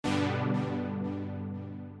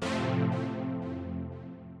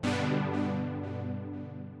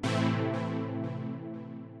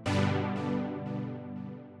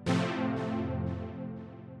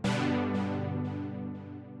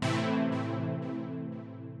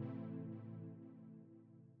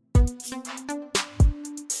All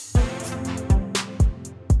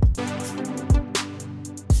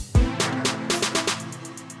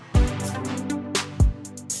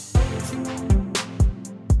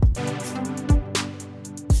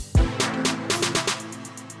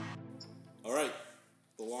right,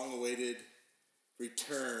 the long-awaited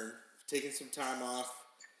return. Taking some time off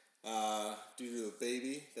due to a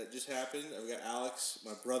baby that just happened. I've got Alex,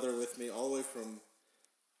 my brother, with me, all the way from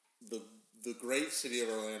the the great city of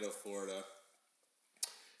Orlando, Florida.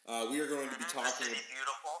 We are going to be The talking. City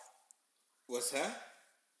Beautiful. What's that?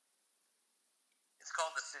 It's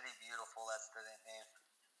called the City Beautiful. That's the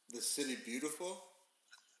name. The city beautiful?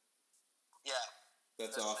 Yeah,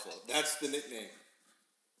 That's That's awful. the That's the nickname.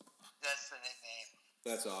 that's the nickname.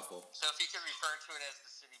 That's awful. So if you could refer to it as the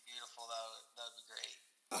City Beautiful, that would be great.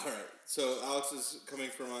 All right. So Alex is coming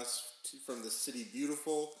from us from the city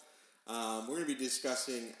beautiful. We're going to be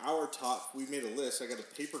discussing our top. We made a list. I got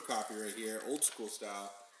a paper copy right here, old school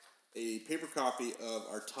style. A paper copy of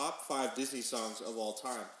our top 5 Disney songs of all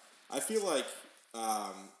time. I feel like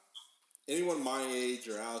anyone my age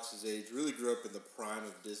or Alex's age really grew up in the prime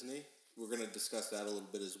of Disney. We're going to discuss that a little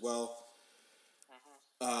bit as well.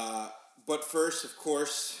 But first, of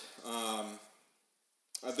course,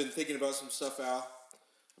 I've been thinking about some stuff, Al.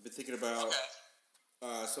 I've been thinking about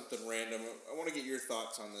something random. I want to get your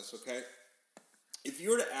thoughts on this, okay? If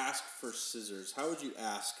you were to ask for scissors, how would you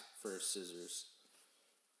ask for scissors?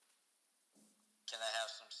 Can I have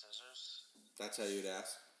some scissors? That's how you'd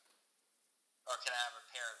ask? Or can I have a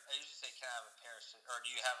pair? I usually say, can I have a pair of scissors? Or do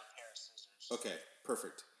you have a pair of scissors? Okay,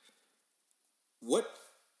 perfect.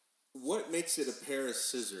 What makes it a pair of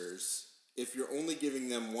scissors if you're only giving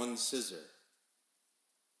them one scissor?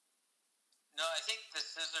 No, I think the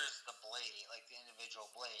scissors, the blade, like the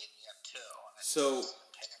individual blade, you have two. And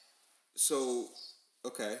So,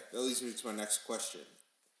 okay, that leads me to my next question.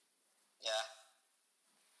 Yeah.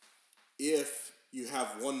 If you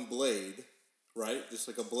have one blade, right, just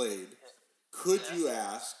like a blade, could you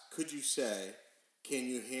say, can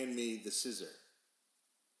you hand me the scissor?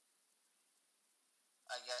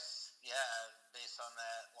 I guess, yeah, based on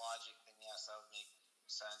that logic, then yes, that would make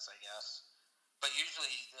sense, I guess. But usually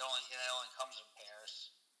it only comes in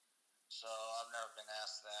pairs. So I've never been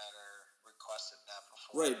asked that or requested that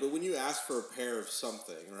before. Right, but when you ask for a pair of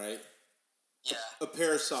something, right? Yeah. A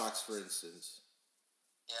pair of socks, for instance.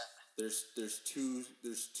 Yeah. There's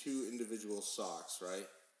two individual socks, right?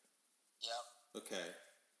 Yep. Okay.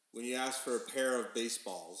 When you ask for a pair of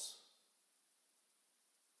baseballs,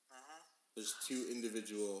 there's two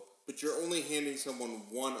individual, but you're only handing someone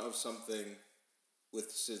one of something with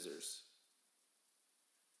scissors.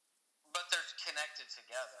 But they're connected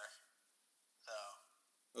together,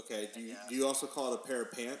 though. Okay. Do you also call it a pair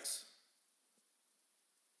of pants?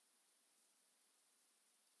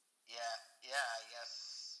 Yeah, I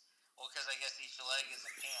guess. Well, because I guess each leg is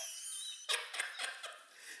a pant.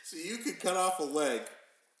 So you could cut off a leg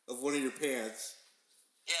of one of your pants.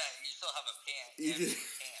 Yeah, you still have a pant. You and just- a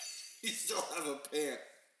pant. You still have a pant.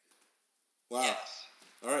 Wow. Yes.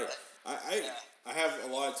 All right. I have a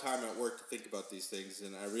lot of time at work to think about these things,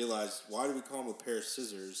 and I realized, why do we call them a pair of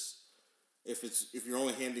scissors if you're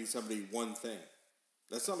only handing somebody one thing?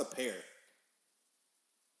 That's not a pair.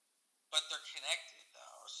 But they're connected,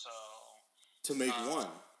 though, so... To make one.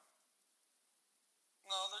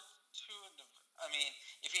 No, they're two... I mean,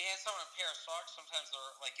 if you hand someone a pair of socks, sometimes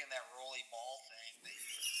they're, like, in that rolly ball thing that you...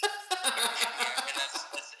 and that's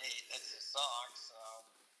a sock, so...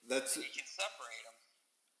 You can separate them.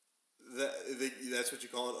 That's what you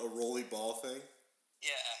call it, a rolly ball thing?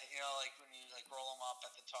 Yeah, like when you like roll them up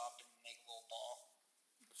at the top and make a little ball.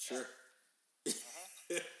 Sure.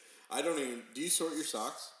 Yeah. I don't even... Do you sort your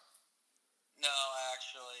socks? No,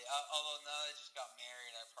 actually. Although now I just got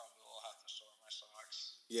married, I probably will have to sort my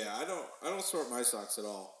socks. Yeah, I don't sort my socks at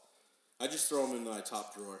all. I just throw them in my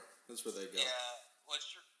top drawer. That's where they go. Yeah.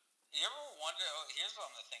 You ever wonder, here's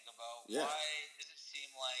something to think about. Yeah. Why does it seem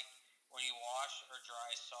like when you wash or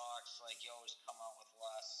dry socks, like you always come out with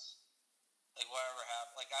less? Like whatever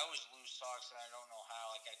happened, like I always lose socks and I don't know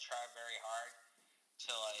how. Like I try very hard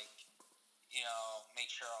to make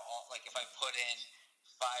sure like if I put in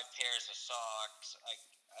 5 pairs of socks,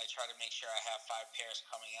 I try to make sure I have 5 pairs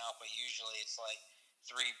coming out, but usually it's like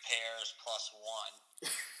 3 pairs plus 1.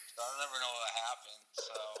 So I never know what happened.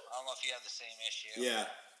 So I don't know if you have the same issue. Yeah,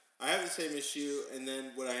 I have the same issue, and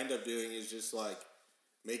then what I end up doing is just like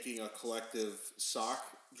making a collective sock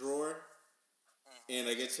drawer. And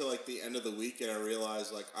I get to like the end of the week and I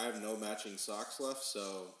realize like I have no matching socks left,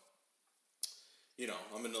 so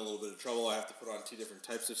I'm in a little bit of trouble. I have to put on 2 different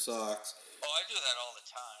types of socks. Oh, I do that all the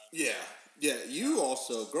time. Yeah. You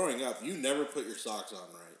also, growing up, you never put your socks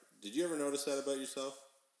on right. Did you ever notice that about yourself?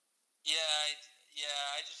 Yeah,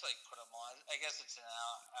 I just like put them on. I guess it's an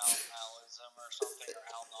Alism or something, or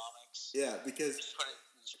Alnomics. Yeah, because just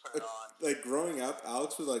put it on. Like growing up,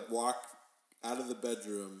 Alex would like walk out of the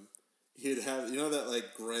bedroom. He'd have that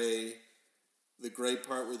like the gray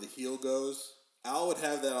part where the heel goes. Al would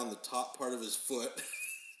have that on the top part of his foot,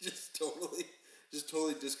 just totally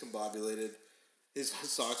discombobulated. His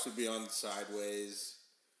socks would be on sideways.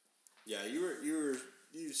 Yeah, you were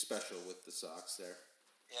special with the socks there.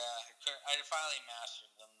 Yeah, I finally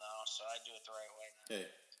mastered them though, so I do it the right way now. Hey,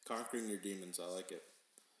 conquering your demons, I like it.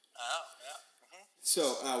 Oh, yeah. Mm-hmm.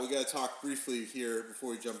 So, we got to talk briefly here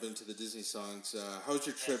before we jump into the Disney songs. How was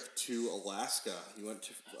your trip to Alaska? You went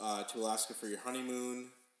to Alaska for your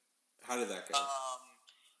honeymoon. How did that go?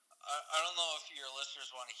 I don't know if your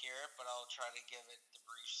listeners want to hear it, but I'll try to give it the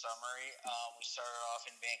brief summary. We started off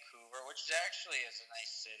in Vancouver, which actually is a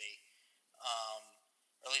nice city.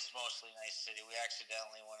 Or at least mostly nice city. We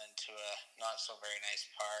accidentally went into a not so very nice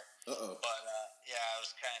part. Uh-oh. But it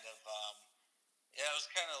was kind of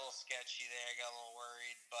a little sketchy there. I got a little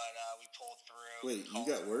worried, but we pulled through. Wait, you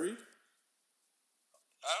got worried?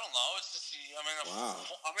 I don't know. It's just I'm in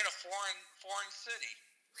a foreign city.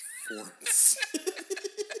 Foreign city.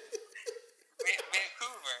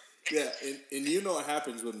 Vancouver. Yeah, and you know what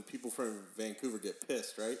happens when people from Vancouver get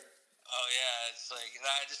pissed, right? Oh yeah, it's like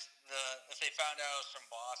if they found out I was from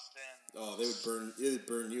Boston. Oh, it would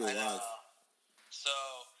burn you alive. So,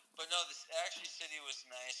 but no, this city was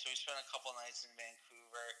nice. So we spent a couple nights in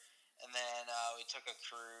Vancouver, and then we took a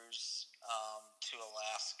cruise to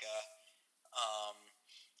Alaska,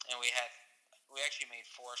 and we actually made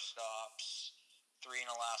 4 stops, 3 in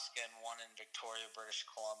Alaska and 1 in Victoria, British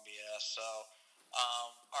Columbia. So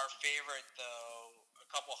our favorite, though, a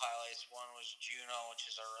couple highlights. One was Juneau, which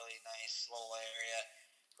is a really nice little area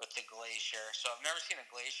with the glacier. So I've never seen a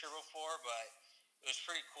glacier before, but it was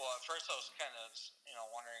pretty cool. At first I was kind of,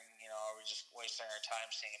 wondering, are we just wasting our time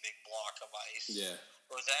seeing a big block of ice? Yeah.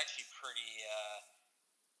 It was actually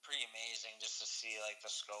pretty amazing just to see, like, the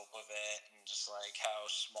scope of it and just, like, how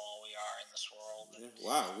small we are in this world. Yeah.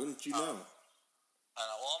 Wow, wouldn't you know? I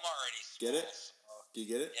know. Well, I'm already small. Get it? So. Do you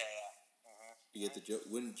get it? Yeah. Mm-hmm. You get the joke?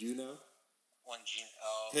 Wouldn't you know?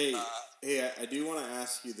 Hey, I do want to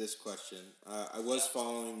ask you this question. I was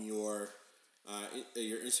following your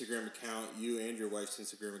Instagram account, you and your wife's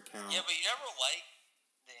Instagram account. Yeah, but you never like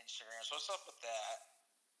the Instagram. So what's up with that?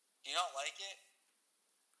 Do you not like it?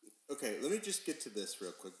 Okay, let me just get to this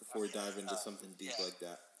real quick before we dive into something deep like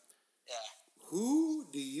that. Yeah. Who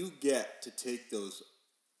do you get to take those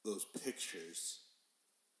pictures?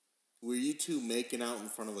 Were you two making out in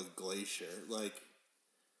front of a glacier? Like,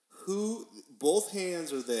 who? Both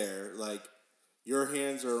hands are there. Like, your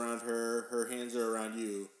hands are around her hands are around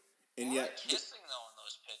you, and yet kissing though in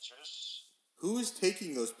those pictures. Who is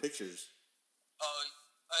taking those pictures? Oh,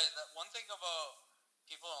 one thing about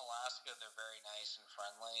people in Alaska, they're very nice and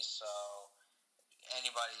friendly. So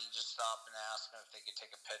anybody, you just stop and ask them if they could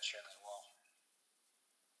take a picture, and they will.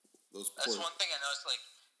 That's one thing I noticed. Like,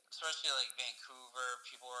 especially like Vancouver,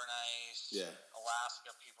 people are nice. Yeah.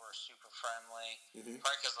 Alaska, people are super friendly. Mm-hmm.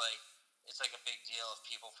 Probably because like it's like a big deal if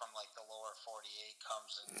people from like the lower 48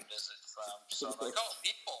 comes and visits them. So like, oh,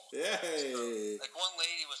 people. Yay. So, like one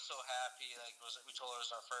lady was so happy. Like we told her it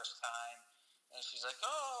was our first time, and she's like,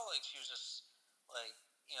 oh, like she was just like,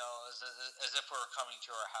 as if we were coming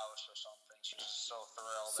to her house or something. She was just so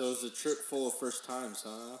thrilled. So it was a trip full of first times,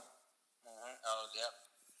 huh? Mm-hmm. Oh, yep.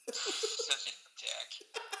 Such a dick.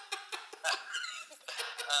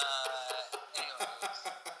 Anyways.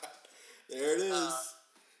 There it is.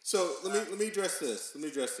 So let me address this.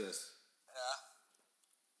 Yeah.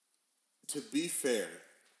 To be fair,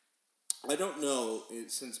 I don't know,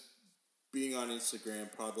 since being on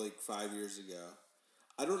Instagram probably like 5 years ago,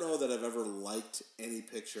 I don't know that I've ever liked any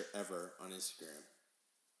picture ever on Instagram.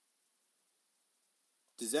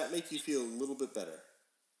 Does that make you feel a little bit better?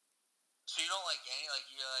 So you don't like any, like,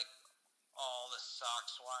 you're like, oh, this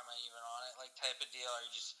sucks, why am I even on it, like, type of deal, or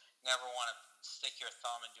you just never want to stick your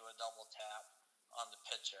thumb and do a double tap on the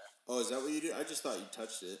picture? Oh, is that what you do? I just thought you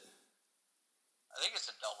touched it. I think it's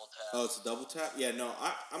a double tap. Oh, it's a double tap? Yeah, no,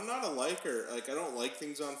 I'm not a liker. Like, I don't like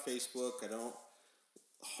things on Facebook. I don't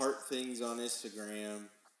heart things on Instagram.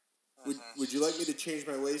 Mm-hmm. Would you like me to change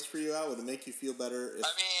my ways for you, Al? Would it make you feel better if...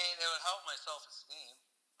 I mean, it would help my self-esteem.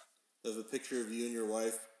 Of a picture of you and your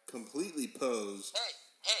wife completely posed.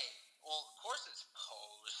 Hey, well, of course it's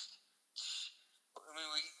posed. I mean,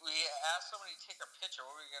 we asked somebody to take our picture.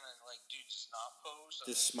 What are we going to, like, do, just not pose?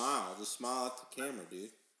 Just smile. Just smile at the camera,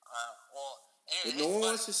 dude. If Anyway, no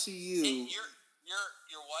one wants to see you.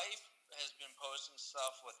 Your wife has been posting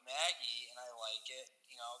stuff with Maggie, and I like it.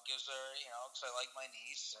 You know, it gives her, because I like my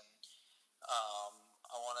niece, and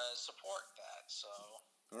I want to support that. So.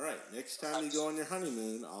 All right. Next time you go on your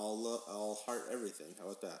honeymoon, I'll heart everything.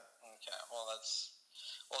 How about that? Okay. Well, it's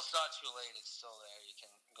not too late. It's still there. You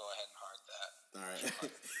can go ahead and heart that. All right.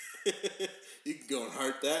 You can go and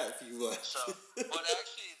heart that if you want. So, but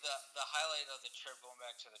actually, the highlight of the trip, going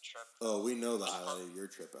back to the trip. Oh, we know the highlight of your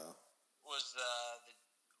trip, Al. Was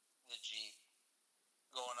the Jeep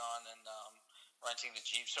going on and renting the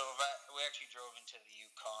Jeep. So we actually drove into the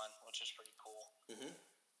Yukon, which is pretty cool. Mm-hmm.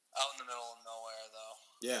 Out in the middle of nowhere, though.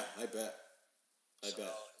 Yeah, I bet. I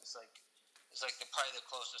bet. It's like probably the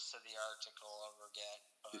closest to the Arctic I'll ever get.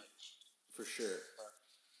 But for sure.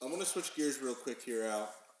 I'm gonna switch gears real quick here, Al.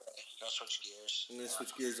 Okay, go switch gears. I'm gonna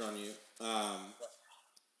switch gears on you.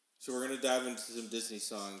 So we're gonna dive into some Disney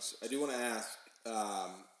songs. I do want to ask,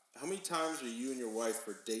 how many times are you and your wife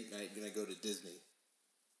for date night gonna go to Disney?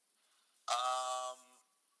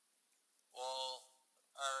 Well,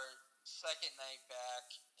 our second night back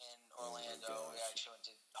in Orlando, we actually went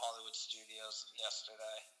to Hollywood Studios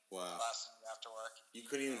yesterday. Wow. Last night after work. You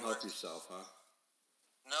couldn't even help yourself, huh?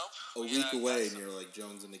 Nope. A week away, and you're like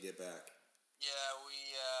jonesing to get back. Yeah, well,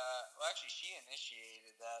 actually, she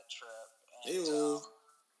initiated that trip. And, Ew.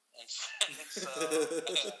 and so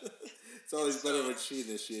it's always better when she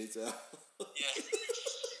initiates out. Yeah.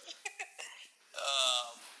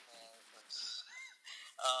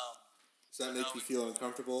 Does that make you feel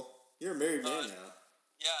uncomfortable? You're a married man now.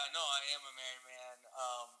 Yeah, no, I am a married man.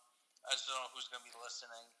 I just don't know who's going to be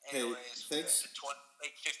listening. Anyways, hey, thanks.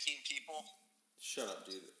 15 people. Shut up,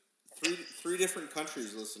 dude. Three different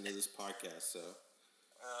countries listen to this podcast, so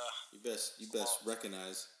you best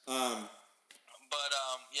recognize. Yeah,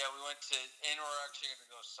 we went to, and we're actually going to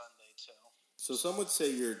go Sunday too. So some would say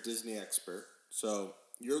you're a Disney expert. So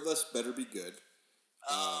your list better be good.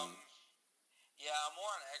 Yeah, I'm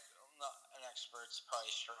more not an expert. It's probably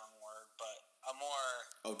a strong word, but I'm more.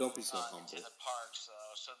 Oh, don't be so humble. To the parks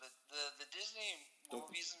though. So the Disney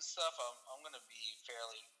movies and stuff, I'm going to be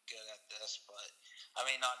fairly good at this, but I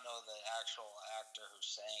may not know the actual actor who's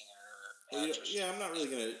saying it or. Well, yeah, I'm not really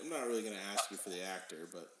gonna ask you for the actor,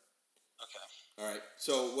 but. Okay. All right.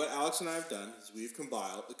 So what Alex and I have done is we've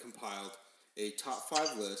compiled a top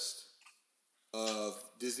 5 list of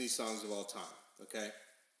Disney songs of all time. Okay.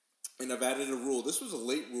 And I've added a rule. This was a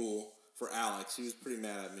late rule for Alex. He was pretty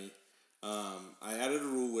mad at me. I added a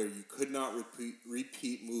rule where you could not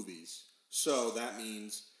repeat movies. So that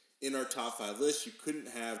means in our top 5 list, you couldn't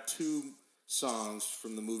have 2 songs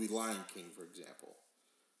from the movie Lion King, for example.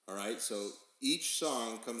 All right. So each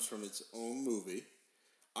song comes from its own movie.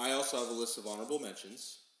 I also have a list of honorable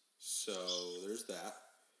mentions, so there's that.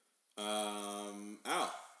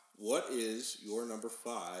 Al, what is your number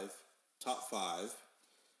 5, top 5?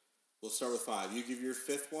 We'll start with 5. You give your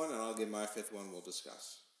 5th one, and I'll give my 5th one. We'll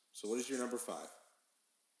discuss. So what is your number 5?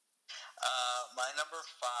 My number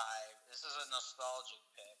 5, this is a nostalgic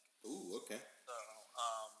pick. Ooh, okay.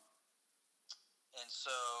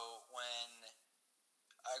 So when...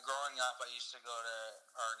 growing up, I used to go to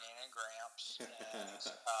our Nana and Gramps.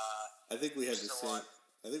 And, I think we had the same.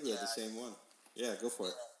 I think we had the same one. Yeah, go for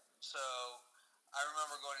it. So I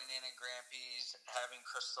remember going to Nana and Grampy's, having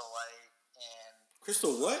Crystal Light and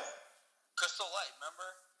Crystal what? Crystal Light. Remember,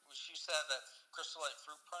 we used to have that Crystal Light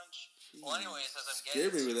fruit punch. Jeez, well, anyways, as I'm getting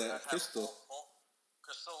scared me with that Crystal.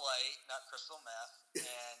 Crystal Light, not crystal meth,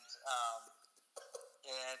 and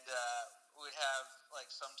we'd have like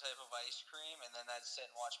some type of ice cream, and then I'd sit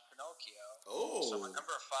and watch Pinocchio. Oh. So my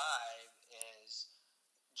number 5 is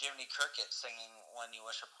Jiminy Cricket singing "When You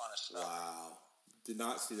Wish Upon a Star." Wow, did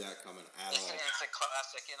not see that coming at all. It's a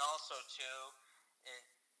classic, and also too, it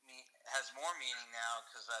has more meaning now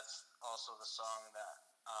because that's also the song that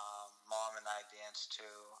Mom and I danced to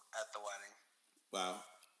at the wedding. Wow,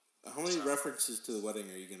 how many references to the wedding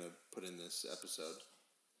are you gonna put in this episode?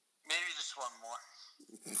 Maybe just one more.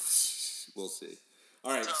 We'll see.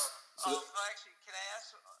 All right. So actually, can I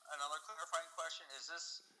ask another clarifying question? Is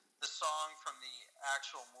this the song from the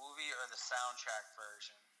actual movie or the soundtrack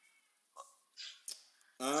version?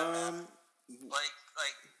 Like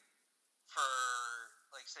for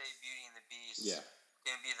say Beauty and the Beast. Yeah.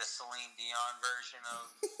 Can it be the Celine Dion version of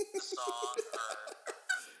the song,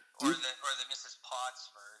 or the Mrs. Potts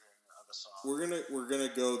version of the song? We're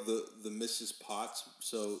gonna go the Mrs. Potts.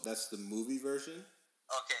 So that's the movie version.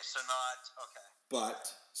 Okay, so not okay.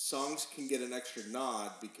 But songs can get an extra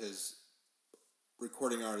nod because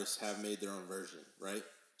recording artists have made their own version, right?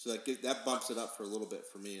 So that bumps it up for a little bit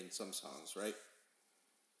for me in some songs, right?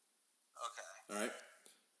 Okay. All right.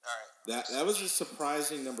 All right. That was a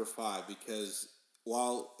surprising number 5 because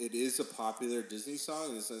while it is a popular Disney song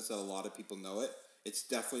in the sense that a lot of people know it, it's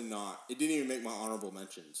definitely not. It didn't even make my honorable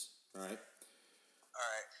mentions. All right. All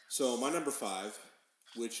right. So my number 5,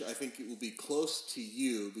 which I think it will be close to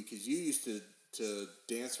you because you used to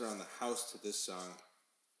dance around the house to this song.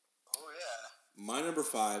 Oh yeah. My number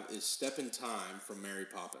 5 is "Step in Time" from Mary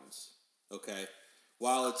Poppins. Okay.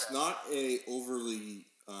 While it's not a overly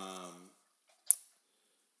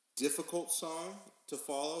difficult song to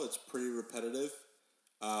follow, it's pretty repetitive.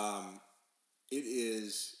 It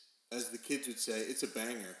is, as the kids would say, it's a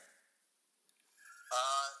banger.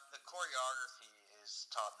 The choreography is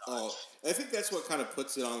top notch. Oh, I think that's what kind of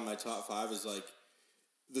puts it on my top 5 is like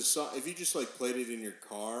the song. If you just like played it in your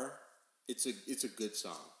car, it's a good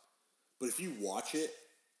song. But if you watch it,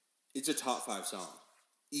 it's a top 5 song,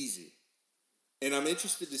 easy. And I'm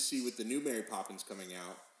interested to see with the new Mary Poppins coming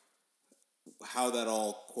out, how that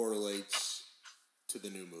all correlates to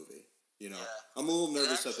the new movie. You know, Yeah. I'm a little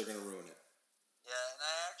nervous that they're going to ruin it. Yeah, and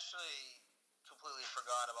I actually completely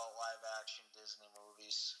forgot about live action Disney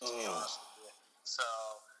movies, to be honest with you. So,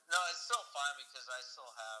 no, it's still fine because I still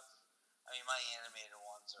have, my animated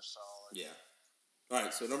ones are solid. Yeah. All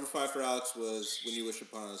right, so number 5 for Alex was "When You Wish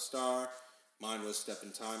Upon a Star." Mine was "Step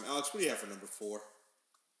in Time." Alex, what do you have for number 4?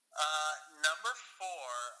 Number 4,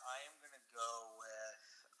 I am going to go with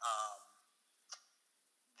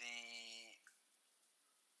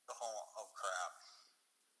oh crap.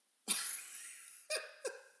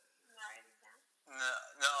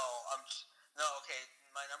 No, okay,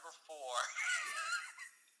 my number 4.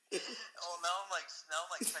 Oh, now I'm like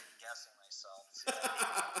second guessing myself.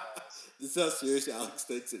 This is how serious Alex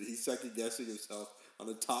takes it. He's second guessing himself on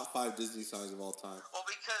the top 5 Disney songs of all time. Well,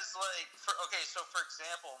 because so for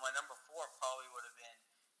example, my number 4 probably would have been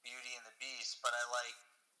Beauty and the Beast, but I like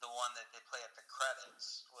the one that they play at the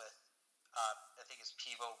credits with. I think it's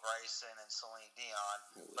Peebo Bryson and Celine Dion.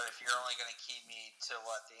 But if you're only going to keep me to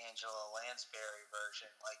the Angela Lansbury version,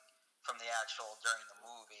 like from the actual during the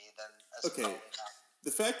movie, then that's probably not.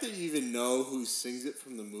 The fact that you even know who sings it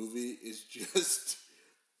from the movie is just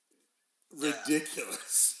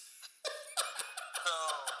ridiculous.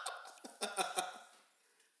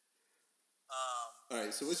 All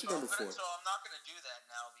right, so what's your number 4? So I'm not going to do that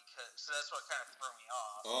now because that's what kind of threw me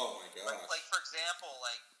off. Oh my god! Like for example,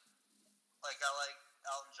 like I like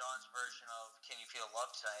Elton John's version of "Can You Feel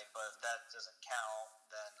Love Tonight," but if that doesn't count,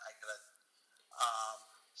 then I gotta.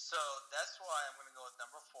 So that's why I'm going to go with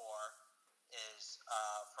number 4 is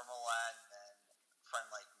from Aladdin and "Friend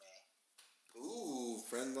Like Me." Ooh,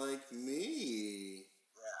 "Friend Like Me."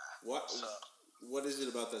 Yeah. What is it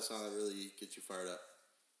about that song that really gets you fired up?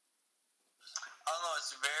 I don't know.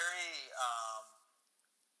 It's very.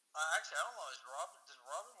 Actually, I don't know. Does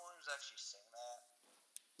Robin Williams actually sing that?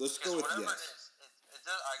 Let's go with whatever yes. it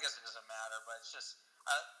does, I guess it doesn't matter. But it's just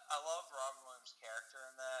I love Robin Williams' character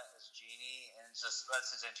in that as Genie, and that's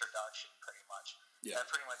his introduction pretty much. Yeah. That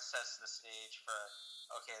pretty much sets the stage for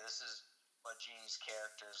this is what Genie's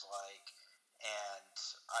character is like, and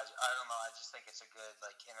I don't know. I just think it's a good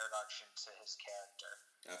introduction to his character.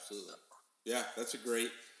 Absolutely. Yeah, that's a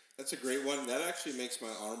great one. That actually makes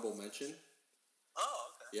my honorable mention.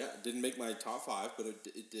 Oh, okay. Yeah, it didn't make my top 5, but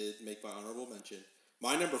it did make my honorable mention.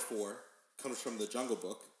 My number 4 comes from The Jungle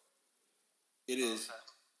Book. It is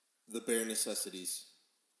The Bare Necessities.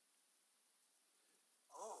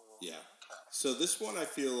 Oh. Yeah. Okay. So this one I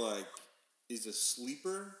feel like is a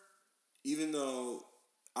sleeper, even though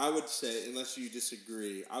I would say, unless you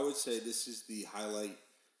disagree, I would say this is the highlight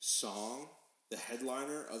song, the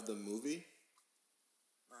headliner of the movie.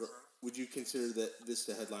 Would you consider this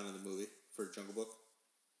the headline of the movie for Jungle Book?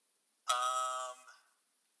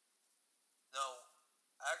 No.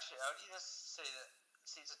 Actually, I would just say that.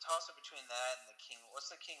 See, it's a toss-up between that and the King. What's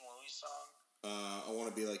the King Louis song? I Want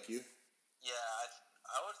to Be Like You. Yeah,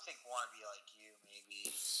 I would think "Want to Be Like You" maybe.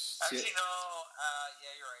 Actually, no.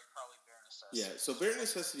 Yeah, you're right. Probably "Bare Necessity." Yeah, so "Bare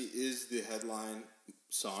Necessity" is the headline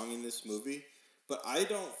song in this movie, but I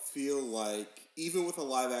don't feel like, even with a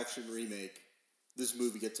live-action remake, this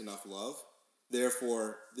movie gets enough love.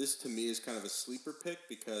 Therefore, this to me is kind of a sleeper pick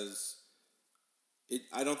because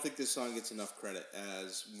I don't think this song gets enough credit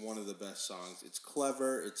as one of the best songs. It's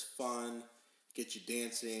clever, it's fun, gets you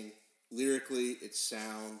dancing. Lyrically, it's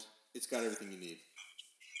sound. It's got everything you need.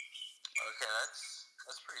 Okay,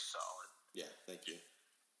 that's pretty solid. Yeah, thank you.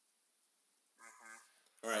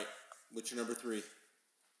 Mm-hmm. All right, what's your number 3?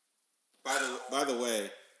 By the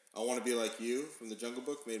way, "I Want to Be Like You" from The Jungle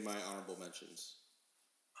Book made my honorable mentions.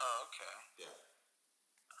 Oh, okay. Yeah.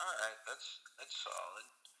 All right, that's solid.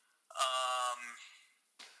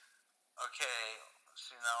 Okay.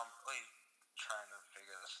 See, now I'm really trying to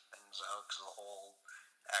figure this things out because the whole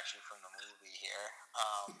actually from the movie here.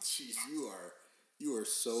 Jeez, you are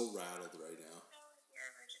so rattled right now. Your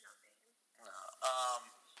original name. No.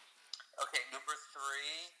 Okay, number 3.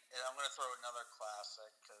 And I'm gonna throw another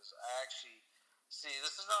classic because I actually see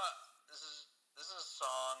this is not this is a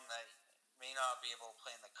song that may not be able to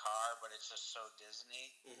play in the car, but it's just so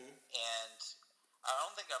Disney. Mm-hmm. And I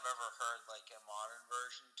don't think I've ever heard like a modern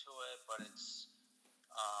version to it, but it's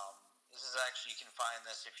this is actually, you can find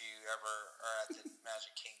this if you ever are at the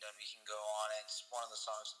Magic Kingdom. You can go on it. It's one of the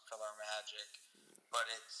songs from Filler Magic, but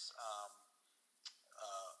it's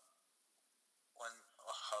when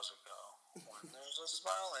how's it go? When there's a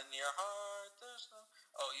smile in your heart, there's no.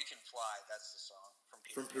 Oh, you can fly. That's the song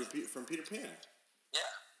from Peter Pan. From Peter Pan.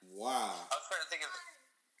 Yeah. Wow. I was trying to think of.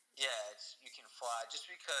 Yeah, it's You Can Fly.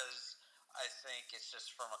 Just because I think it's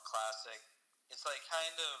just from a classic. It's like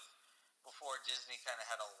kind of before Disney kind of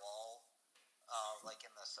had a lull. Like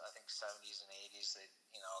in the I think 70s and 80s, they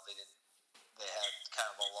had kind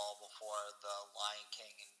of a lull before the Lion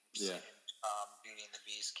King and Beauty and the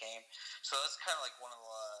Beast came. So that's kind of like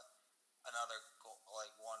another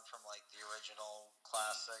like one from like the original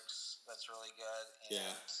classics that's really good.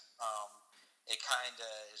 And, it kind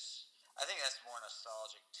of is. I think that's more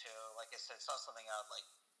nostalgic too. Like I said, it's not something I would like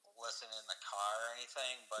listen in the car or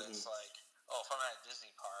anything, but it's like, if I'm at a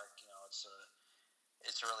Disney park,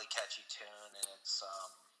 it's a really catchy tune, and it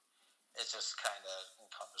just kind of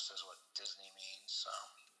encompasses what Disney means. So,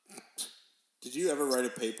 did you ever write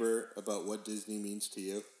a paper about what Disney means to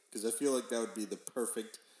you? Because I feel like that would be the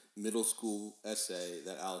perfect middle school essay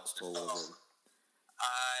that Alex told over.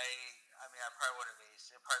 I mean, I probably would have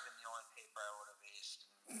aced. It probably been the only paper I would have aced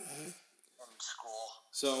in school.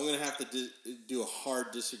 So I'm gonna have to do a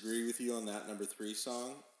hard disagree with you on that number 3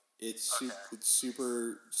 song. It's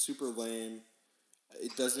super lame.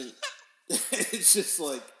 It doesn't. It's just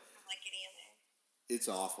like. I don't like it either. It's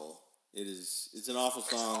awful. It is. It's an awful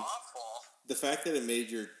song. It's awful. The fact that it made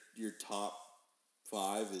your top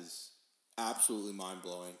 5 is absolutely mind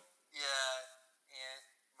blowing. Yeah, and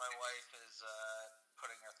my wife is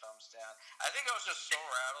putting her thumbs down. I think I was just so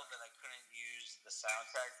rattled that I couldn't use the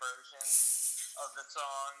soundtrack version of the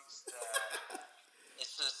songs. That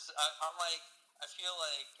it's just I'm like, I feel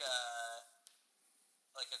like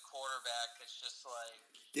a quarterback that's just like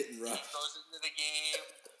getting rushed. He goes into the game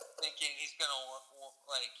thinking he's gonna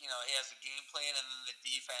he has a game plan, and then the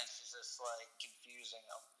defense is just like confusing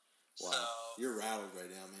him. Wow, so, you're rattled right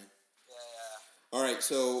now, man. Yeah. All right,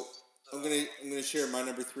 so I'm gonna share my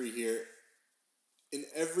number 3 here. In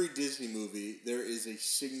every Disney movie, there is a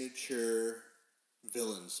signature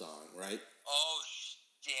villain song, right? Oh,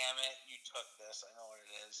 damn it! You took this. I know what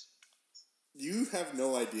it is. You have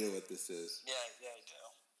no idea what this is. Yeah, I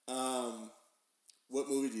do. What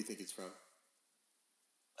movie do you think it's from?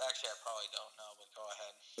 Actually, I probably don't know, but go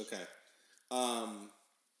ahead. Okay.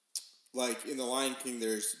 Like in The Lion King,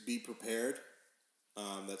 there's "Be Prepared,"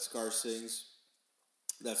 that Scar sings.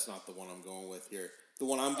 That's not the one I'm going with here. The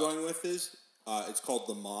one I'm going with is it's called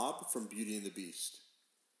 "The Mob" from Beauty and the Beast.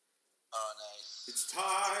 Oh, nice. It's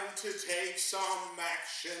time to take some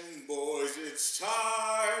action, boys. It's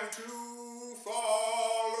time to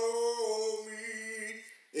follow me.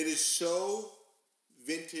 It is so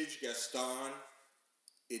vintage Gaston.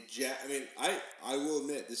 I will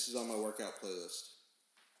admit this is on my workout playlist.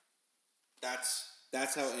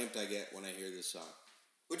 That's how amped I get when I hear this song.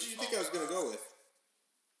 What did you think I was going to go with?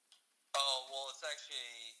 Oh, well,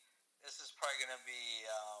 this is probably going to be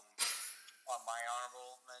on my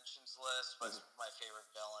honorable mentions list, but my favorite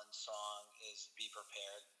villain song is "Be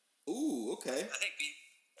Prepared." Ooh, okay. I think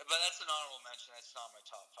but that's an honorable mention. That's not my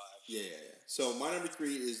top 5. Yeah. So my number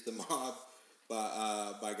 3 is "The Mob"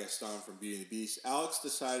 by Gaston from Beauty and the Beast. Alex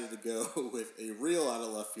decided to go with a real out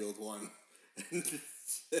of left field one and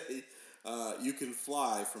say "You Can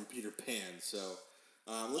Fly" from Peter Pan. So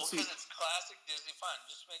let's see. Because it's classic Disney fun.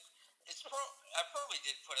 I probably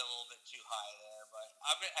did put it a little bit too high there, but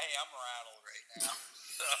I'm rattled right now.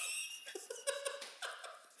 So.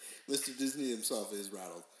 Mr. Disney himself is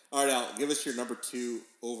rattled. All right, Al, give us your number 2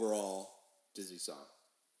 overall Disney song.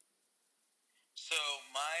 So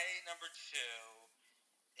my number 2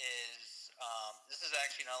 is this is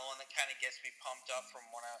actually another one that kind of gets me pumped up from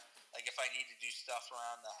when if I need to do stuff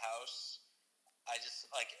around the house. I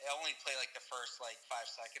just I only play the first 5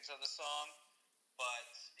 seconds of the song,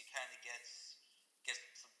 but it kind of gets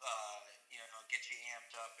you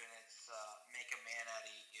amped up, and it's "Make a Man Out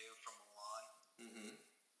of You" from Mulan. Mm-hmm.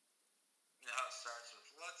 You know how it starts with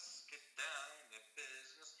 "Let's get down to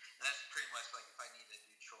business."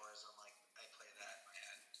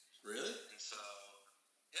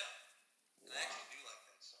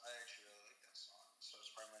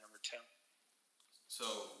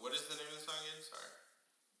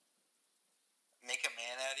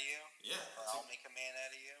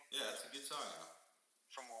 song now.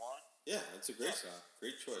 From Mulan? Yeah, it's a great song.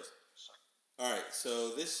 Great choice. All right,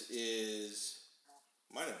 so this is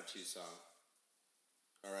my number 2 song.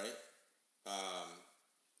 All right,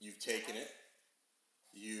 you've taken it.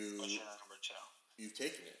 What's your number 2? You've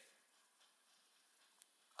taken it.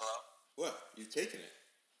 Hello? What? You've taken it.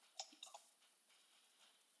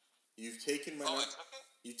 You've taken my. I took it.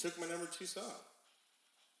 You took my number 2 song.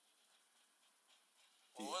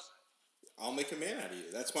 What was it? I'll Make a Man Out of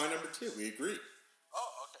You. That's my number 2. We agree.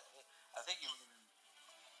 Oh, okay. I think you.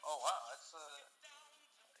 Oh wow, that's. I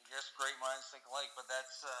guess great minds think alike, but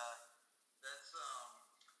that's. Okay,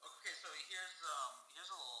 so here's a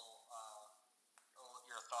little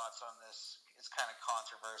your thoughts on this. It's kind of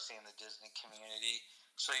controversy in the Disney community.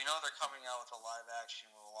 So you know they're coming out with a live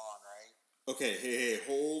action Mulan, right? Okay, hey,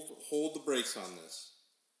 hold the brakes on this.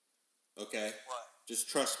 Okay? What? Just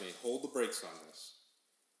trust me. Hold the brakes on this.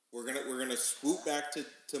 We're gonna swoop back to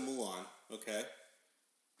Mulan. Okay.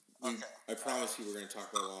 I promise you, we're gonna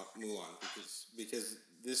talk about Mulan because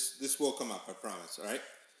this will come up. I promise. All right.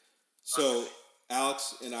 So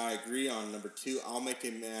Alex and I agree on number 2. I'll Make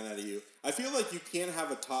a Man Out of You. I feel like you can't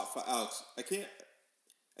have a top 5. Alex, I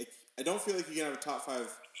don't feel like you can have a top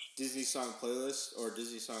 5 Disney song playlist or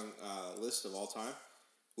Disney song list of all time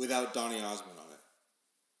without Donny Osmond on it.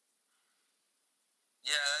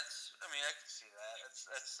 Yeah, I can see that.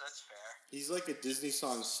 That's fair. He's like a Disney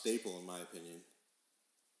song staple, in my opinion.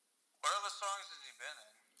 What other songs has he been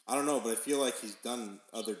in? I don't know, but I feel like he's done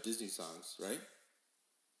other Disney songs, right?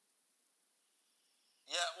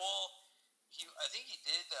 Yeah, well, I think he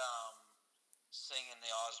did sing in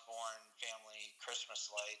the Osborne Family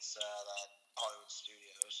Christmas Lights at Hollywood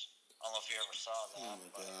Studios. I don't know if you ever saw that. Oh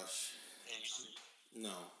my gosh.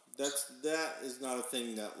 No, that is not a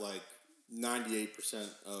thing that like 98%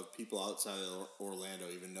 of people outside of Orlando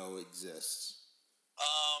even know exists.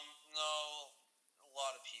 No, a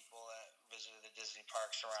lot of people that visited the Disney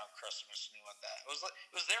parks around Christmas knew what that it was.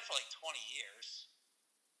 It was there for like 20 years,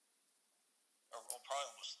 or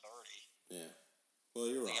probably almost 30. Yeah. Well,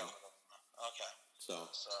 you're wrong. Okay. So.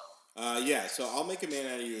 So I'll Make a Man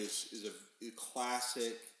Out of You is a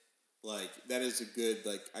classic. Like, that is a good,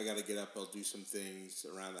 like, I gotta get up, I'll do some things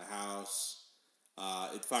around the house.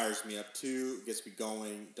 It fires me up too, it gets me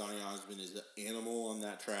going. Donny Osmond is an animal on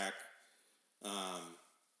that track.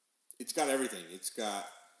 It's got everything. It's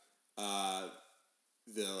got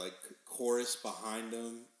the, like, chorus behind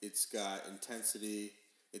him. It's got intensity.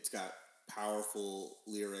 It's got powerful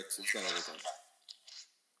lyrics. It's got everything.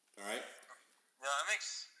 All right? Yeah, that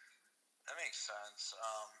makes sense.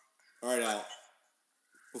 All right, Al.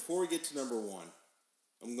 Before we get to number 1,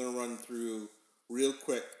 I'm going to run through real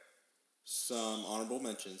quick some honorable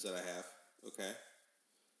mentions that I have. Okay?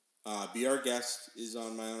 Be Our Guest is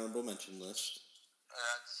on my honorable mention list.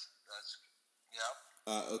 Yep.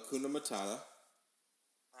 Hakuna Matata.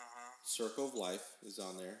 Mm-hmm. Circle of Life is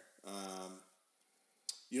on there.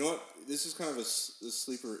 You know what? This is kind of a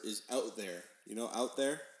sleeper. Is Out There. You know Out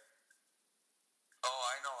There? Oh,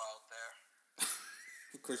 I know Out There.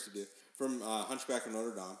 Of course you do. From Hunchback of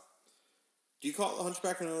Notre Dame. Do you call it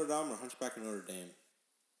Hunchback of Notre Dame or Hunchback of Notre Dame?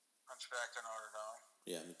 Hunchback of Notre Dame.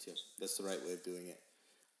 Yeah, me too. That's the right way of doing it.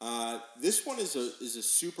 This one is a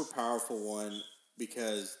super powerful one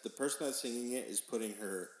because the person that's singing it is putting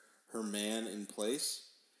her man in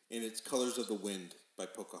place, and it's Colors of the Wind by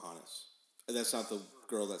Pocahontas. That's not the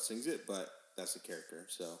girl that sings it, but that's the character.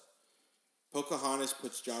 So Pocahontas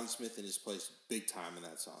puts John Smith in his place big time in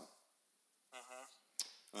that song.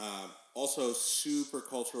 Also super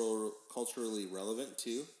culturally relevant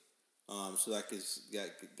too. So that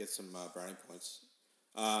gets some brownie points.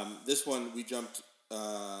 This one we kind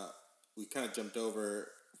of jumped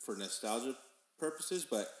over for nostalgia purposes,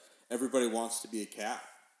 but Everybody Wants to Be a Cat.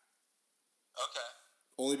 Okay.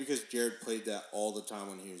 Only because Jared played that all the time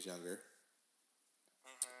when he was younger.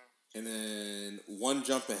 Mm-hmm. And then One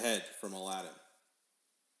Jump Ahead from Aladdin.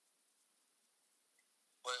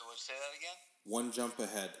 Wait, say that again? One Jump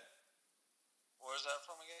Ahead. Where's that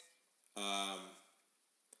from again?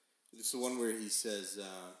 It's the one where he says,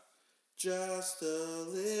 just a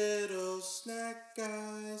little snack,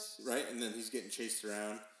 guys. Right? And then he's getting chased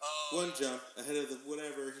around. One jump ahead of the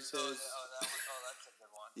whatever he says. That's a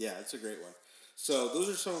good one. Yeah, it's a great one. So those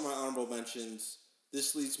are some of my honorable mentions.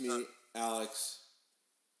 This leads me, Alex,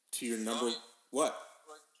 to your number... What?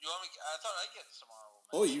 You want me? I thought I'd get some honorable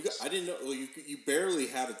mentions. Oh, I didn't know... Well, you barely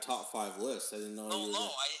had a top 5 list. I didn't know you were...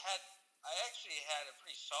 No, I actually had a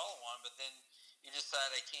pretty solid one, but then you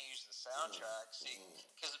decided I can't use the soundtrack. See,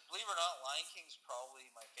 because believe it or not, Lion King's probably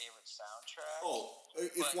my favorite soundtrack.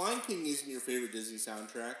 If Lion King isn't your favorite Disney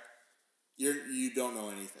soundtrack, you don't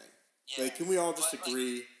know anything. Yeah, Like, can we all just but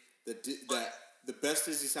agree that that the best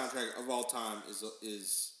Disney soundtrack of all time is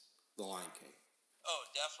The Lion King? oh,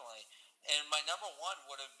 definitely. And my number one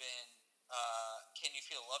would have been "Can You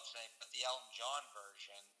Feel Love Tonight," but the Elton John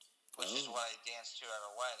version, which is what I danced to at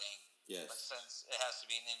a wedding. Yes. But since it has to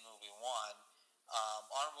be in movie one,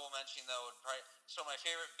 honorable mention though would probably. So my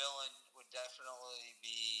favorite villain would definitely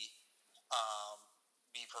um,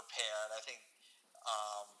 be Prepared. I think.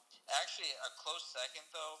 Actually, a close second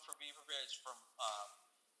though for Be Prepared is from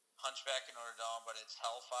Hunchback of Notre Dame, but it's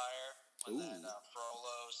Hellfire when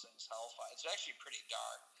Frollo sings Hellfire. It's actually pretty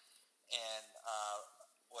dark, and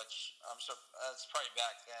which that's probably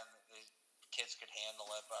back then the kids could handle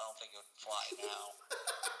it, but I don't think it would fly now.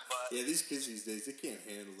 But yeah, these kids these days, they can't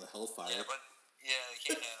handle the Hellfire. yeah, they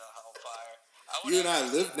can't handle Hellfire. You and I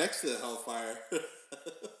live next to the Hellfire.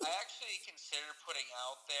 I actually considered putting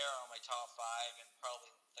out there on my top 5, and probably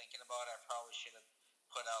thinking about it, I probably should have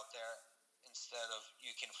put out there instead of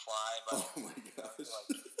 "You Can Fly." But oh my gosh,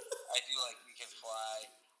 I do like "You Can Fly,"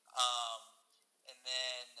 and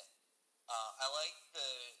then I like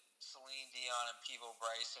the Celine Dion and Peebo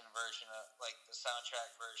Bryson version of like the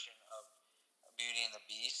soundtrack version of Beauty and the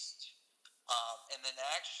Beast. And then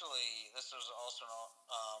actually, this was also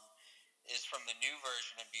is from the new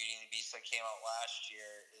version of Beauty and the Beast that came out last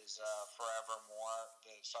year. Is "Forevermore,"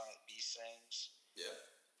 the song that Beast sings. Yeah,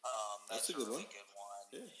 that's a good really one. good one.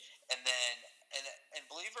 Yeah. And then, and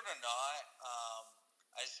believe it or not,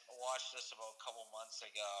 I watched this about a couple months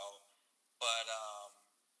ago, but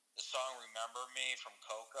the song "Remember Me" from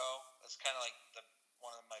Coco. It's kind of like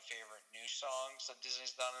one of my favorite new songs that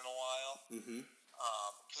Disney's done in a while. Mm-hmm.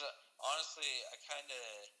 Because honestly, I kind of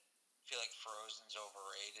feel like Frozen's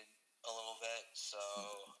overrated a little bit. So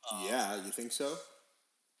yeah, you think so?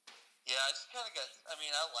 Yeah, I just kind of got. I mean,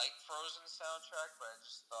 I like Frozen's soundtrack, but I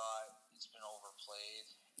just thought it's been overplayed.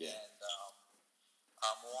 Yeah.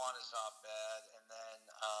 And Moana's not bad, and then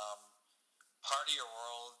 "Part of Your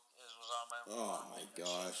World" was on my. Oh my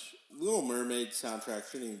gosh, Little Mermaid soundtrack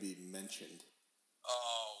shouldn't even be mentioned.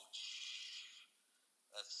 Oh,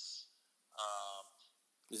 that's.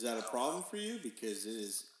 Is that a problem for you? Because it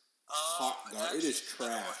is hot. It is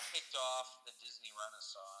trash. What kicked off the Disney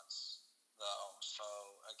Renaissance, though, so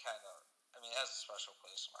I mean, it has a special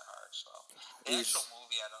place in my heart. So the actual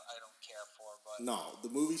movie, I don't care for, but no, the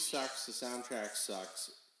movie sucks. The soundtrack sucks.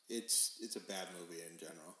 It's a bad movie in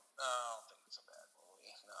general. No, I don't think it's a bad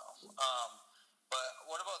movie. No. But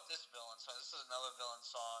what about this villain song? This is another villain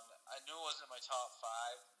song. I knew it wasn't my top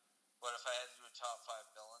 5, but if I had to do a top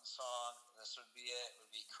 5 villain song, this would be it. It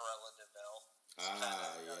would be Cruella de Vil.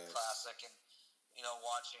 Yes. Classic, and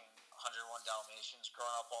watching 101 Dalmatians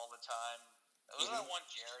growing up all the time. Wasn't that one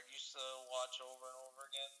Jared used to watch over and over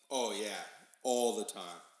again? Oh yeah, all the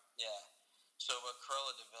time. Yeah. So, but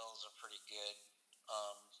Cruella de Vil is a pretty good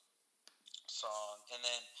song, and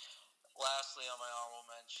then lastly on my honorable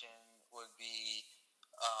mention would be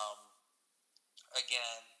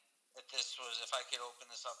again, if I could open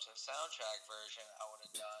this up to a soundtrack version, I would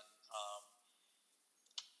have done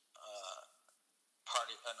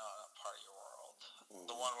not Part of Your World.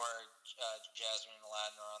 The one where Jasmine and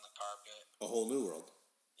Aladdin are on the carpet. A Whole New World.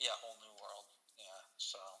 Yeah, Whole New World. Yeah,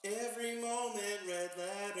 so. Every moment, Red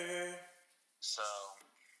Ladder. So.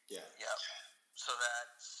 Yeah. Yeah.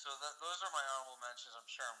 Those are my honorable mentions. I'm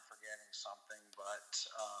sure I'm forgetting something, but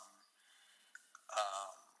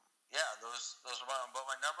yeah, those are but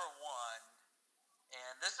my number one,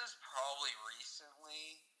 and this is probably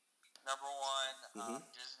recently number one.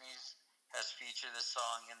 Disney's has featured this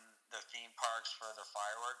song in the theme parks for their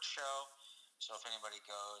fireworks show. So if anybody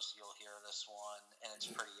goes, you'll hear this one, and it's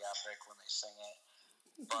pretty epic when they sing it.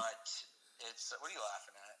 But it's what are you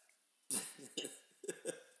laughing at?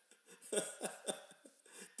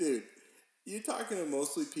 Dude, you're talking to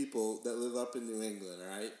mostly people that live up in New England,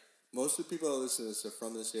 right? Most of the people that listen to this are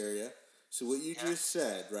from this area. So what you just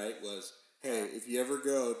said, right, was, hey, if you ever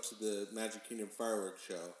go to the Magic Kingdom fireworks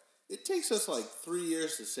show, it takes us like 3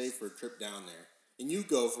 years to save for a trip down there. And you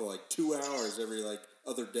go for like 2 hours every like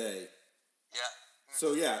other day. Yeah.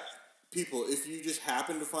 So yeah, people, if you just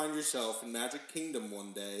happen to find yourself in Magic Kingdom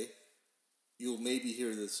one day, you'll maybe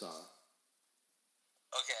hear this song.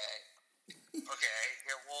 Okay.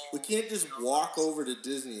 Yeah, well, we can't just walk over to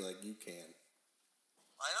Disney like you can.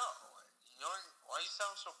 I know. Why you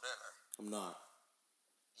sound so bitter? I'm not.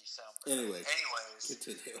 You sound bitter. Anyways,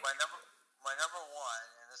 continue. My number one,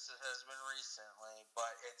 and this has been recently,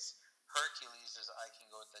 but it's Hercules' "I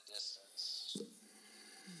Can Go the Distance."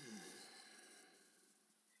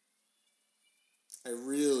 I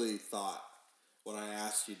really thought when I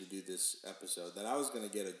asked you to do this episode that I was going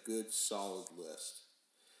to get a good, solid list.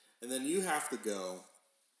 And then you have to go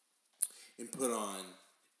and put on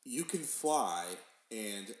You Can Fly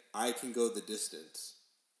and I Can Go the Distance.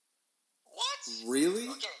 What? Really?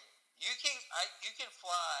 Okay, you can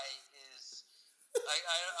fly is.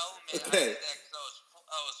 I'll admit Okay. I did that because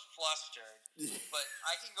I was flustered. But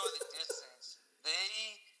I Can Go the Distance.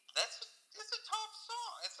 It's a top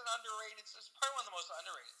song. It's an underrated. It's probably one of the most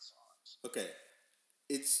underrated songs. Okay,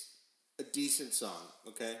 it's a decent song.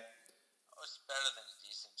 Okay. Oh, it's better than a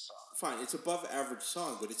decent song. Fine, it's above average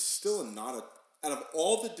song, but it's still not a. Out of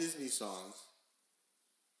all the Disney songs.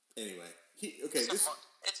 Anyway, it's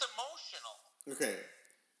emotional. Okay,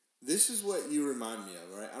 this is what you remind me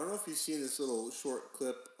of, right? I don't know if you've seen this little short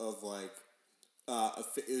clip of like,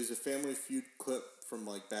 it was a Family Feud clip from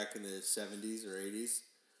like back in the 70s or 80s,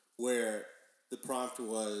 where the prompt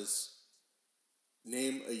was,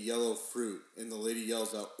 name a yellow fruit, and the lady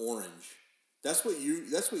yells out orange. That's what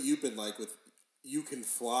you've been like with You Can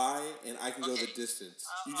Fly and I Can Go the Distance.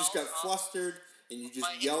 You just got flustered and you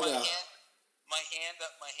just yelled out. My hands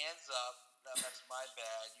up. That's my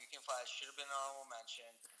bad. You Can Fly should have been an honorable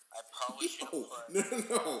mention. I probably should have put.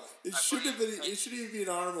 No. It should have been. It shouldn't even be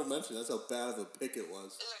an honorable mention. That's how bad of a pick it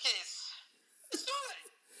was. Okay, it's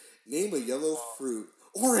fine. Name a yellow fruit.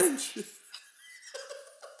 Orange. And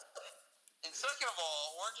second of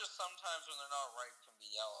all, oranges sometimes when they're not ripe can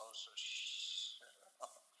be yellow. So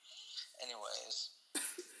anyways.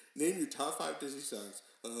 Name your top 5 Disney songs.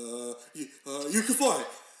 You Can Fly.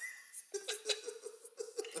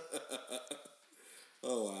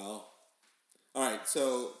 Oh wow! All right,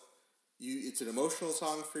 so it's an emotional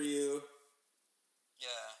song for you.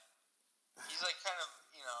 Yeah, he's like kind of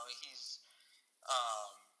he's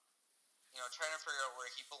trying to figure out where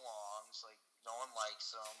he belongs. Like no one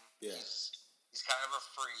likes him. Yeah. He's kind of a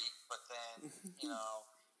freak, but then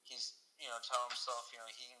he's telling himself he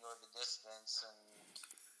can go the distance and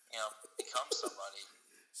become somebody.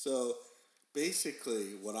 So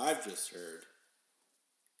basically, what I've just heard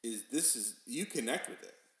is you connect with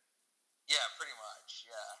it. Yeah, pretty much.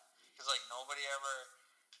 Yeah, because like nobody ever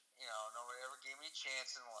gave me a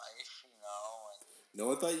chance in life. And no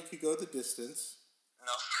one thought you could go the distance.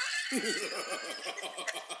 No. And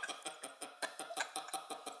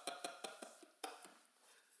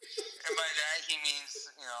by that he means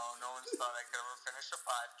no one thought I could ever finish a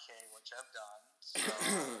 5K, which I've done. So.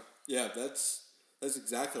 Yeah, that's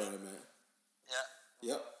exactly what I meant.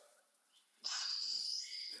 Yeah. Yep.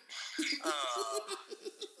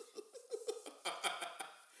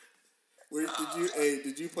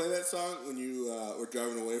 Did you play that song when you were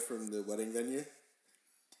driving away from the wedding venue?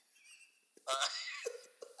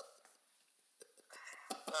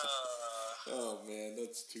 Oh man,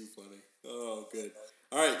 that's too funny. Oh, good.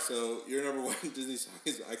 All right, so your number 1 Disney song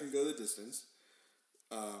is "I Can Go the Distance."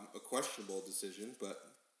 A questionable decision,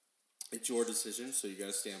 but it's your decision, so you got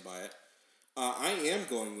to stand by it. I am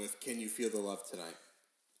going with "Can You Feel the Love Tonight,"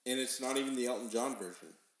 and it's not even the Elton John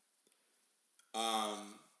version.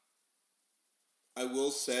 I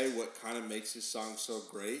will say what kind of makes this song so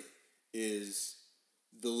great is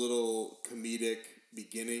the little comedic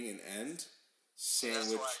beginning and end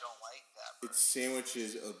sandwich. That's why I don't like that version. It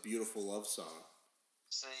sandwiches a beautiful love song.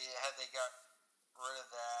 See, had they got rid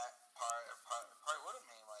of that part, probably would have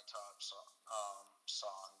made my top song.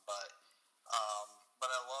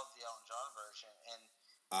 But I love the Elton John version, and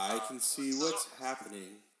I can see what's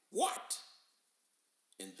happening. What?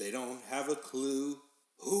 And they don't have a clue.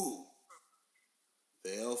 Who?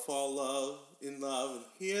 They'll fall in love, and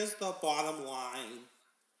here's the bottom line.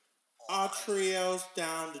 Our trio's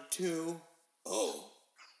down to 2. Oh.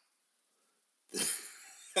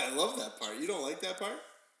 I love that part. You don't like that part?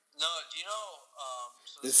 No, do you know...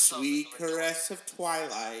 the sweet caress of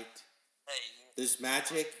twilight. Hey. There's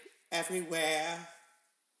magic everywhere.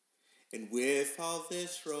 And with all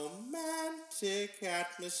this romantic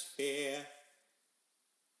atmosphere,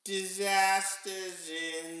 disasters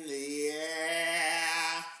in the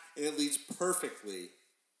air. And it leads perfectly.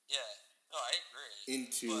 Yeah, no, I agree.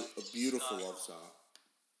 Into a beautiful love song.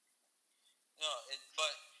 No,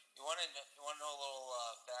 but you want to know a little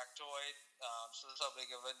factoid? So this is how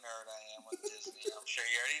big of a nerd I am with Disney. I'm sure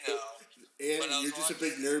you already know. And you're just a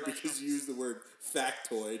big nerd because you use the word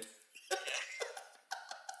factoid.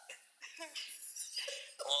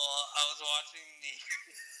 Well, I was watching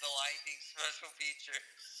the Lion King special features.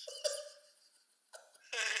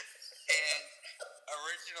 And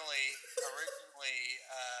originally,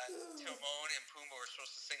 Timon and Pumbaa were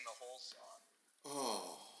supposed to sing the whole song.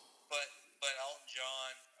 Oh. But Elton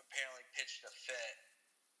John apparently pitched a fit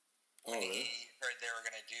when he heard they were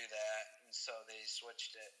going to do that, and so they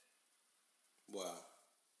switched it. Wow.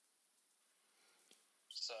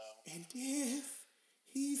 So. And if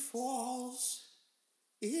he falls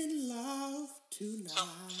in love tonight,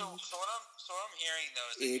 So what I'm hearing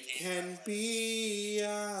though is that it can be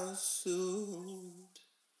assumed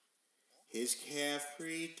his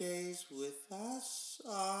carefree days with us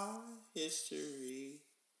are history.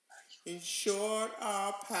 In short,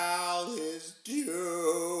 our pal is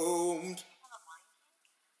doomed.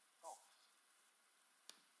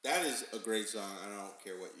 That is a great song. I don't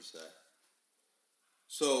care what you say.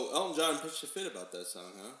 So Elton John pitched a fit about that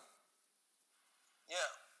song, huh? Yeah.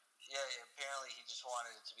 Apparently, he just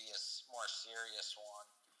wanted it to be a more serious one.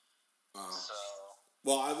 So.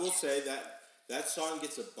 Well, I will say that song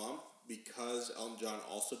gets a bump because Elton John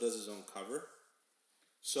also does his own cover.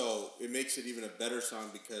 So it makes it even a better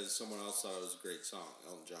song because someone else thought it was a great song,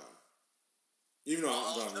 Elton John. Even though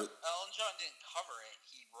Elton John didn't cover it,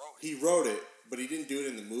 he wrote it. He wrote it, but he didn't do it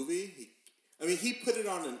in the movie. He put it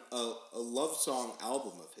on a love song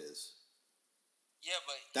album of his. Yeah,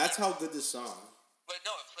 but that's how good this song. But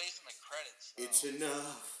no, it plays in the credits. Though. It's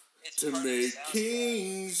enough to make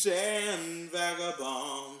kings and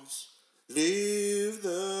vagabonds live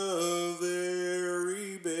the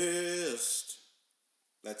very best.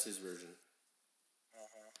 That's his version.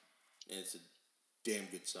 And it's a damn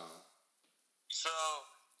good song. So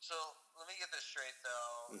let me get this straight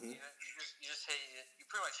though. You just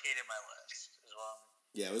pretty much hated my list as well.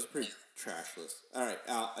 Yeah, it was a pretty trash list. All right,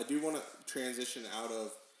 Al, I do want to transition out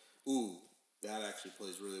of. Ooh, that actually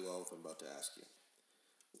plays really well with what I'm about to ask you.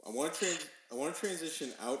 I want to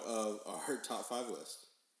transition out of our top 5 list,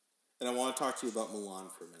 and I want to talk to you about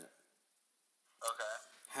Mulan for a minute. Okay.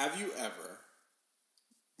 Have you ever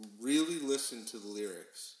really listened to the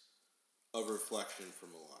lyrics of Reflection for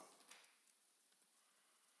Mulan?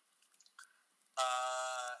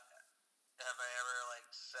 Have I ever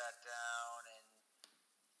sat down and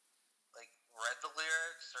read the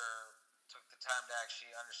lyrics or took the time to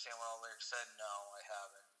actually understand what all the lyrics said? No, I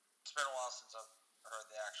haven't. It's been a while since I've heard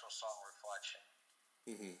the actual song Reflection.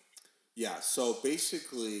 Mm-hmm. Yeah, so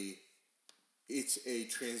basically, it's a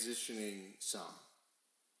transitioning song.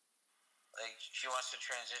 She wants to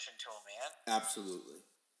transition to a man? Absolutely.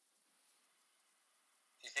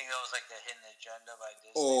 Do you think that was a hidden agenda by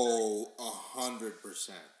Disney? Oh, 100%.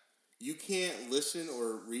 You can't listen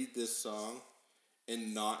or read this song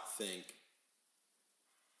and not think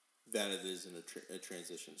that it is a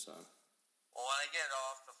transition song. Well, when I get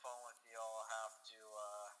off the phone with you, I'll have to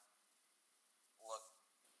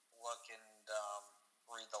look and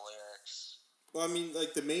read the lyrics. Well,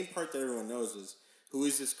 the main part that everyone knows is, who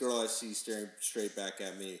is this girl I see staring straight back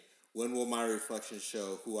at me? When will my reflection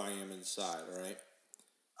show who I am inside, all right?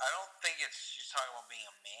 I don't think she's talking about being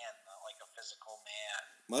a man, though, a physical man.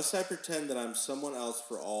 Must I pretend that I'm someone else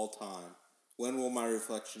for all time? When will my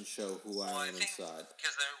reflection show who I am inside?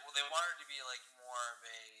 Because they want her to be more of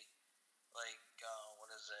a what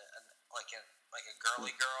is it? Like a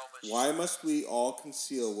girly girl. But why must we all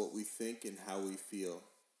conceal what we think and how we feel?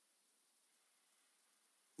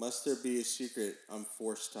 Must there be a secret I'm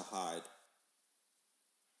forced to hide?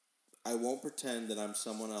 I won't pretend that I'm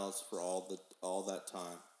someone else for all that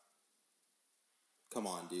time. Come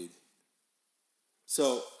on, dude.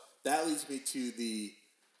 So that leads me to the,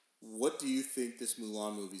 what do you think this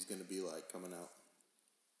Mulan movie is going to be like coming out?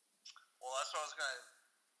 Well, that's what I was going to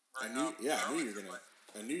bring up. I knew you were gonna.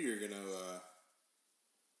 I knew you were gonna.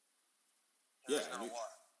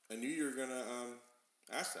 I knew you were gonna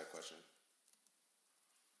ask that question.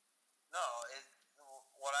 No,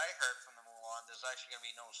 what I heard from the Mulan, there's actually gonna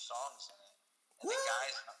be no songs in it. And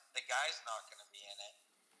the guy's not gonna be in it.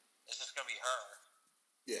 It's just gonna be her.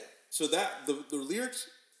 Yeah. So that the lyrics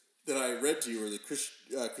that I read to you were the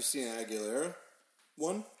Christina Aguilera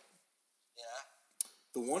one. Yeah.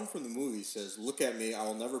 The one from the movie says, "Look at me, I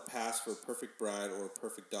will never pass for a perfect bride or a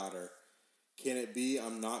perfect daughter. Can it be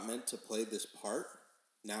I'm not meant to play this part?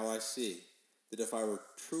 Now I see that if I were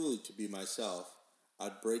truly to be myself,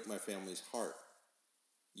 I'd break my family's heart."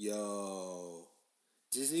 Yo.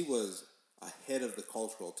 Disney was ahead of the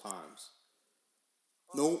cultural times.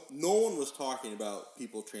 No one was talking about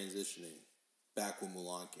people transitioning back when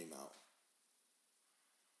Mulan came out.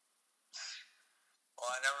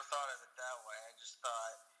 Well, I never thought of it that way. I just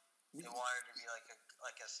thought they wanted her to be like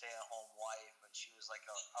a stay-at-home wife, but she was like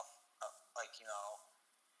a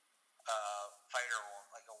fighter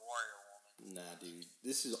woman, like a warrior woman. Nah, dude.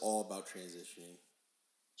 This is all about transitioning.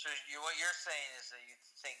 So what you're saying is that you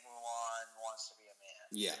think Mulan wants to be a man?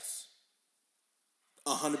 Yes.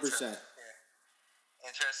 100%.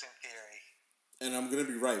 Interesting theory. And I'm going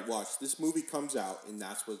to be right. Watch. This movie comes out, and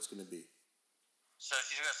that's what it's going to be. So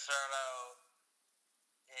she's going to start out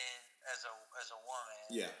as a woman.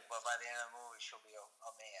 Yeah. But by the end of the movie, she'll be a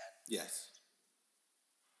man. Yes.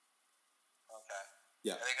 Okay.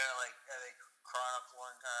 Yeah. Are they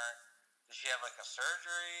chronicling her? Does she have like a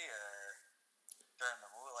surgery or during the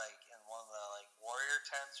movie, like in one of the like warrior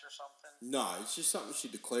tents or something? No, it's just something she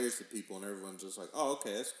declares to people, and everyone's just like, "Oh,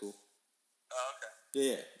 okay, that's cool." Oh, okay.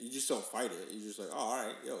 Yeah, you just don't fight it. You're just like, "Oh, all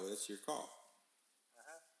right, yo, that's your call."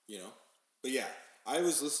 You know. But yeah, I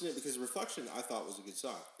was listening because Reflection I thought was a good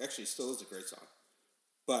song. Actually, it still is a great song.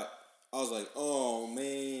 But I was like, "Oh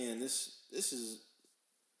man, this is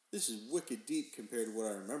wicked deep compared to what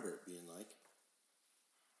I remember it being like."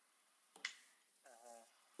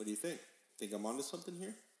 What do you think? Think I'm onto something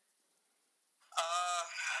here?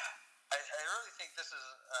 I really think this is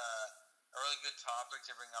a really good topic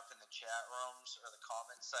to bring up in the chat rooms or the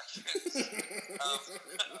comment sections of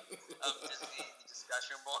Disney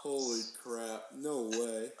discussion boards. Holy crap! No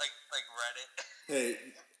way. like Reddit. Hey,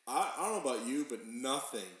 I don't know about you, but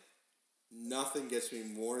nothing gets me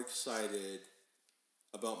more excited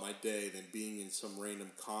about my day than being in some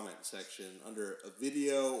random comment section under a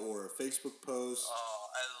video or a Facebook post.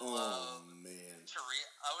 Oh, I love man. to read.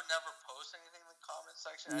 I would never post anything in the comment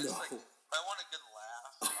section. I just if I want a good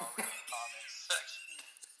laugh, I'll read the comment section.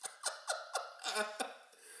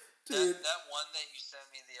 Dude. That one that you sent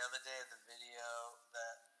me the other day, the video,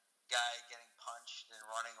 that guy getting punched and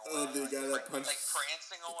running away. Oh, the guy that punched. Like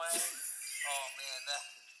prancing away. Oh man, that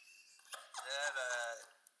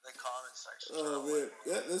the comment section. Oh man,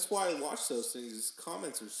 that's why I watch those things. His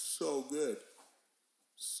comments are so good,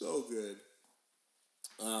 so good.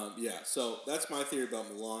 Yeah, so that's my theory about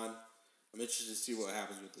Mulan. I'm interested to see what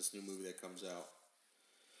happens with this new movie that comes out.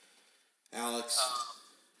 Alex,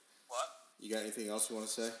 what? You got anything else you want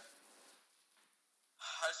to say?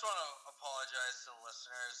 I just want to apologize to the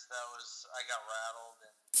listeners. I got rattled,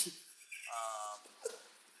 and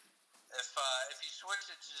if you switch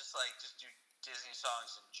it to just do Disney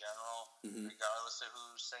songs in general, regardless of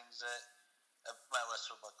who sings it, my list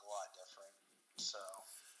would look a lot different. So,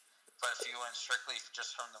 but if you went strictly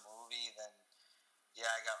just from the movie, then yeah,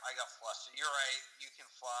 I got flustered. You're right. You Can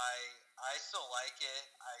Fly. I still like it.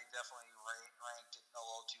 I definitely ranked it a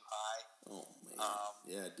little too high. Oh man.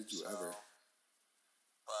 Yeah. Did you ever?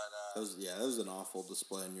 But that was an awful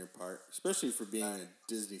display on your part, especially for being a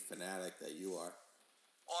Disney fanatic that you are.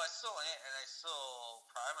 Well, I still am, and I still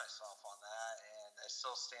pride myself on that, and I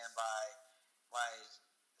still stand by my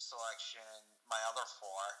selection. My other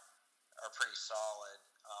four are pretty solid.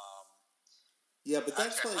 Yeah, but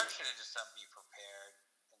that's I like... should have just done Be Prepared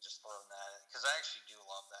and just thrown that in, because I actually do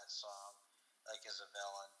love that song, like as a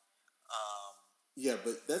villain. Yeah,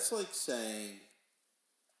 but that's like saying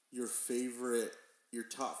your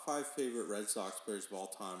top 5 favorite Red Sox players of all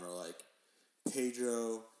time are like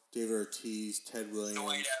Pedro, David Ortiz, Ted Williams,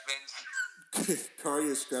 Dwight Evans, Kari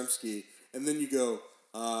Yastrzemski, and then you go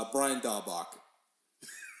Brian Dahlbach.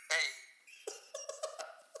 Hey,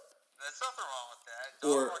 there's nothing wrong with that.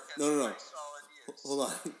 Or no. Solid years. Hold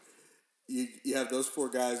on. You have those 4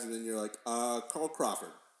 guys, and then you're like Carl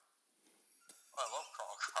Crawford. Oh, I love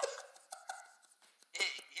Carl Crawford.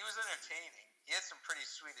 He was entertaining. He had some pretty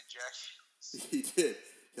sweet ejections. He did.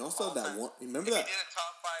 He also had that one. Remember that? He did a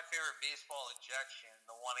top 5 favorite baseball ejection,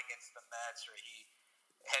 the one against the Mets where he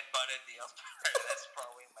headbutted the umpire. That's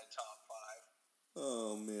probably my top 5.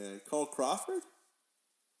 Oh man, Carl Crawford.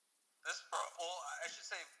 I should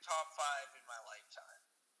say top 5 in my lifetime.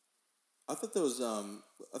 I thought that was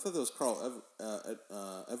Carl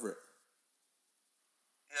Everett.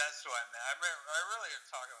 Yeah, that's who I meant. I really am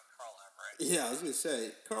talking about Carl Everett. Yeah, I was gonna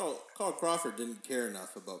say Carl Crawford didn't care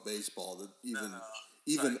enough about baseball to even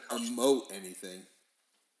emote anything.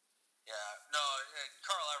 Yeah, no,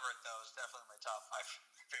 Carl Everett though is definitely my top 5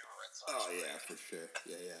 favorite Red Sox. Oh yeah, for sure.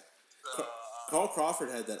 Yeah. So, Carl Crawford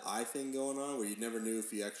had that eye thing going on where you never knew if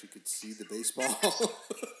he actually could see the baseball.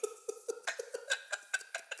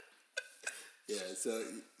 Yeah, so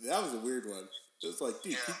that was a weird one. It was like,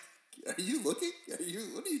 dude, are you looking?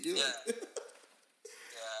 What are you doing? Yeah.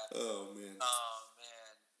 Oh man.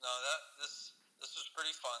 No, this was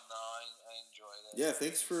pretty fun though. I enjoyed it. Yeah,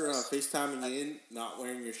 thanks for FaceTiming in, not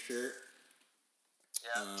wearing your shirt.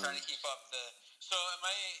 Yeah, I'm trying to keep up the. So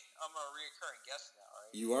I'm a reoccurring guest now,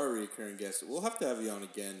 right? You are a reoccurring guest. We'll have to have you on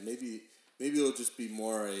again. Maybe it'll just be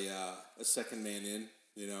more a second man in,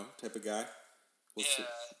 type of guy.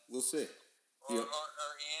 We'll see. Or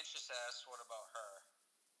Ian just asked, what about her?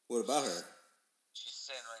 What about her? She's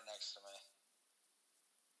sitting right next to me.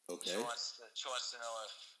 Okay. She wants to know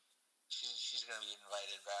if she's going to be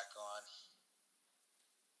invited back on.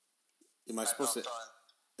 Am I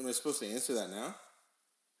supposed to answer that now?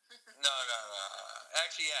 No.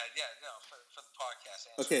 actually, yeah, no, for the podcast.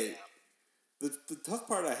 Okay. The tough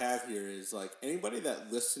part I have here is like anybody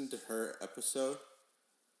that listened to her episode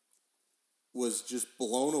was just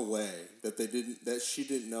blown away that she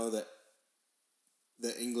didn't know that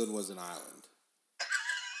England was an island.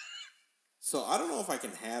 So I don't know if I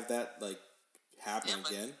can have that like happen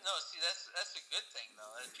again. No, see that's a good thing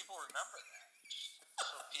though. People remember that.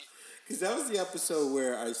 Because that was the episode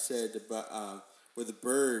where I said about where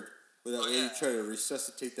that lady tried to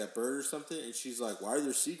resuscitate that bird or something, and she's like, "Why are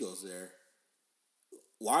there seagulls there?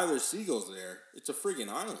 Why are there seagulls there? It's a friggin'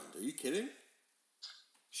 island. Are you kidding?"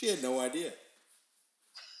 She had no idea.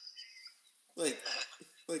 Like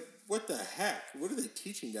what the heck? What are they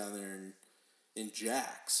teaching down there in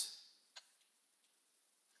Jax?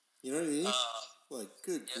 You know what I mean? Like,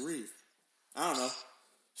 good grief. I don't know.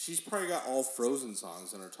 She's probably got all Frozen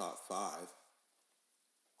songs in her top 5.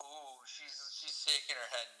 Oh, she's shaking her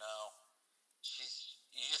head no.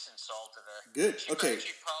 You just insulted her. Good. Okay.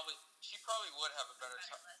 She probably would have a better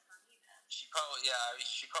time. She probably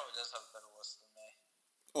does have a better list than me.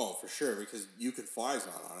 Oh, for sure, because You Can Fly's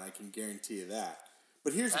not on. I can guarantee you that.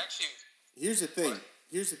 But here's the thing. What?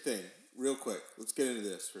 Here's the thing. Real quick. Let's get into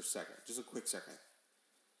this for a second. Just a quick second.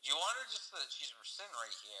 You want her just that she's sitting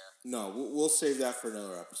right here? No, we'll save that for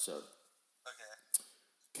another episode. Okay.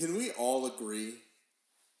 Can we all agree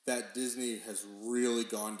that Disney has really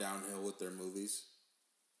gone downhill with their movies?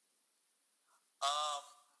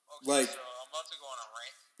 Okay, like, so I'm about to go on a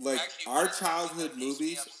rant. Like, actually, our childhood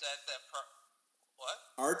movies... What?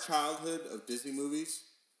 Our childhood of Disney movies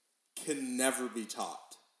can never be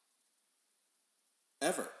topped.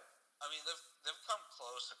 Ever. I mean, they've come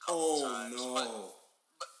close a couple times. Oh, no.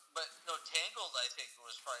 But no, Tangled, I think,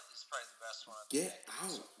 is probably the best one.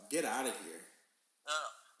 Get out of here.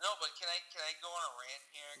 No, but can I go on a rant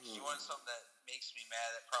here? Because you want something that makes me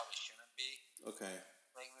mad that probably shouldn't be. Okay.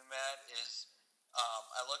 Make me mad is...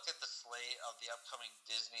 I looked at the slate of the upcoming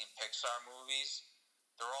Disney and Pixar movies.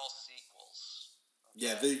 They're all sequels. Okay?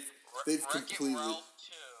 Yeah, they've completely... Wreck-It Ralph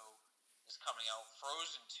 2 is coming out.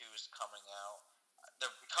 Frozen 2 is coming out.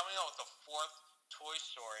 They're coming out with a 4th Toy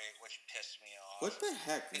Story, which pissed me off. What the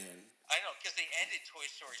heck, man? I know, because they ended Toy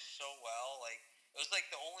Story so well. Like, it was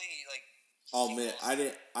like the only, like... Oh, man,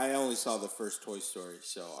 I only saw the first Toy Story,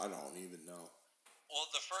 so I don't even know.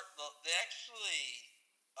 Well, they actually...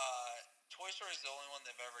 Toy Story is the only one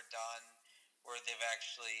they've ever done where the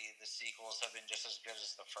sequels have been just as good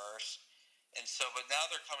as the first. And so, but now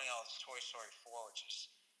they're coming out with Toy Story 4, which is,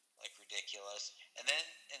 like, ridiculous. And then,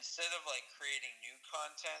 instead of, like, creating new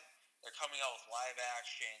content, they're coming out with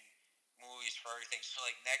live-action movies for everything. So,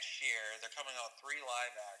 like, next year, they're coming out with 3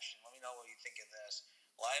 live-action. Let me know what you think of this.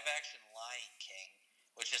 Live-action Lion King,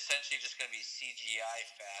 which is essentially just going to be CGI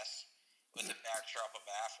fest with a backdrop of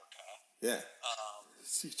Africa. Yeah.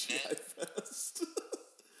 CGI fest.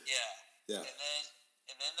 Yeah. Yeah.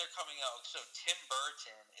 And then they're coming out. So Tim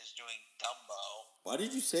Burton is doing Dumbo. Why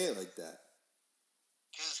did you say it like that?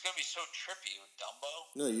 Because it's going to be so trippy with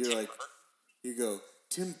Dumbo. No, you're Tim you go,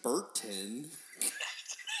 Tim Burton.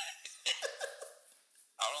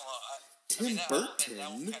 I don't know. Tim Burton.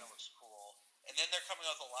 That one kind of looks cool. And then they're coming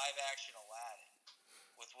out with a live-action Aladdin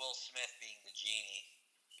with Will Smith being the genie.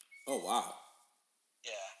 Oh, wow.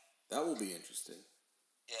 Yeah. That will be interesting.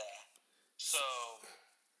 Yeah. So,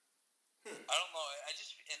 I don't know.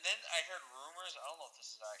 And then I heard rumors. I don't know if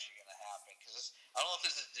this is actually going to happen because I don't know if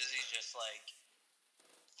this is Disney just like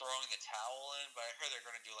throwing the towel in, but I heard they're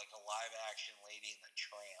going to do like a live-action Lady and the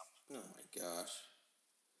Tramp. Oh my gosh.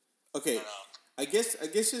 Okay. I guess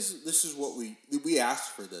this is what we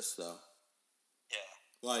asked for this though. Yeah.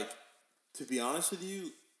 Like, to be honest with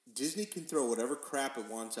you, Disney can throw whatever crap it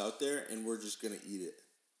wants out there, and we're just gonna eat it.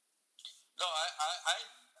 No,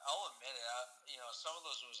 I'll admit it. Some of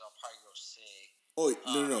those movies I'll probably go see.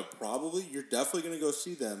 Oh no! Probably you're definitely gonna go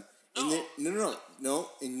see them. No, and then,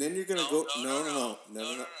 no, and then you're gonna go. No.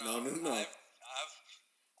 I've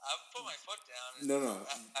put my foot down. No.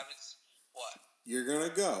 What? You're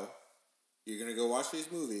gonna go. You're gonna go watch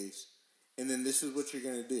these movies, and then this is what you're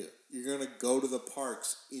gonna do. You're gonna go to the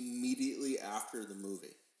parks immediately after the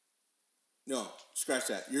movie. No, scratch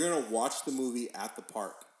that. You're gonna watch the movie at the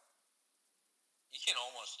park. You can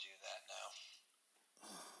almost do that now.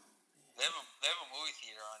 They have a movie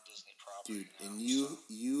theater on Disney property. Dude, now, and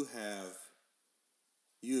you have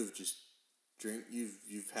just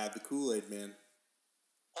you've had the Kool-Aid, man.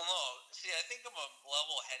 Well, no. See, I think I'm a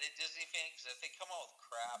level-headed Disney fan because if they come out with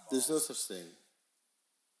crap, there's no such thing.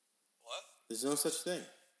 What? There's no such thing.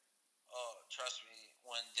 Oh, trust me.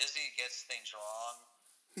 When Disney gets things wrong,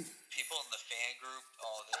 people in the fan group,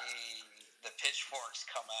 the pitchforks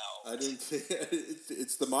come out. I didn't think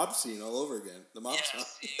it's the mob scene all over again. The mob scene.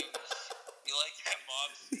 You like that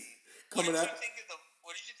mob scene. Coming out.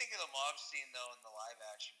 What did you think of the mob scene though in the live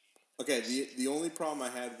action movie? Okay, the only problem I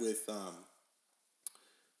had with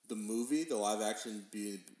the movie, the live action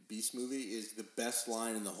Beast movie, is the best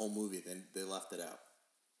line in the whole movie. Then they left it out.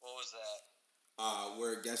 What was that?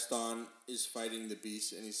 Where Gaston is fighting the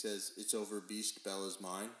Beast and he says, "It's over, Beast. Bella's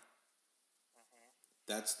mine." Mm-hmm.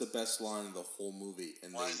 That's the best line in the whole movie.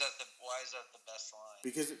 And why is that the best line?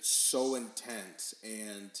 Because it's so intense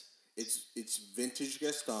and it's vintage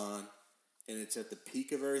Gaston and it's at the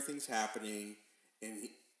peak of everything's happening and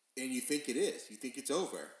you think it is. You think it's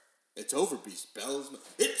over. It's over, Beast. Bella's mine.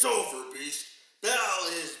 It's over, Beast. Belle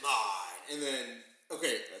is mine. And then,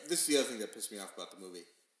 okay, this is the other thing that pissed me off about the movie.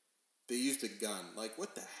 They used a gun. Like,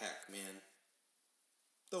 what the heck, man?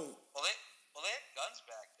 Don't. Well, they had guns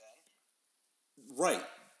back then. Right,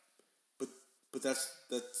 but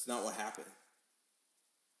that's not what happened.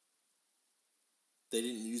 They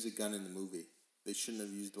didn't use a gun in the movie. They shouldn't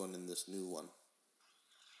have used one in this new one.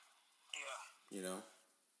 Yeah. You know?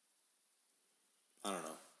 I don't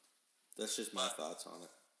know. That's just my thoughts on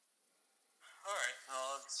it. All right.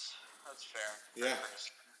 Well, that's fair. Yeah.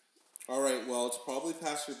 All right, well, it's probably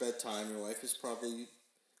past your bedtime. Your wife is probably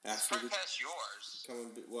asked you to... past yours.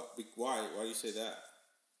 Why? Why do you say that?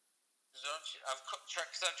 Because I've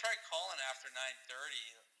tried calling after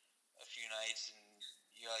 9:30 a few nights, and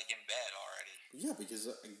you're, like, in bed already. Yeah, because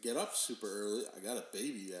I get up super early. I got a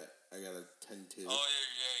baby that I got to tend to. Oh,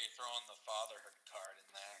 yeah, you're throwing the fatherhood card in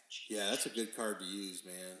there. Jeez. Yeah, that's a good card to use,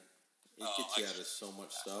 man. It gets you out of so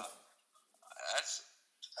much stuff.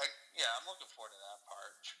 I'm looking forward to that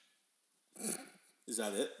part. Is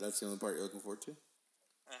that it? That's the only part you're looking forward to?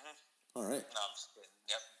 Mm-hmm. All right. No, I'm just kidding.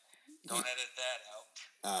 Yep. Don't edit that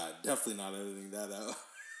out. Definitely not editing that out.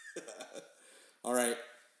 All right.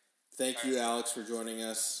 Thank you, Alex, for joining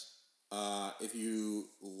us. If you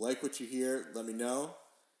like what you hear, let me know.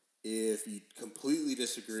 If you completely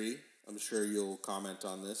disagree, I'm sure you'll comment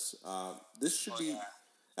on this. This should be... Yeah.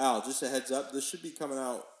 Al, just a heads up, this should be coming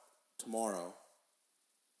out tomorrow.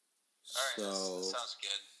 All right, that sounds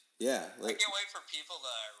good. Yeah. I can't wait for people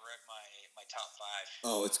to rip my top 5.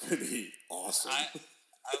 Oh, it's going to be awesome.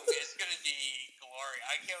 It's going to be glory.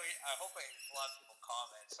 I can't wait. I hope a lot of people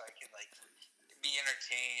comment so I can, be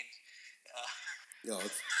entertained.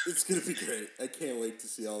 It's going to be great. I can't wait to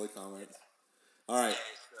see all the comments. All right.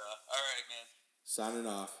 All right, man. Signing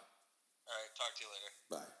off. All right, talk to you later.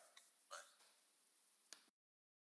 Bye.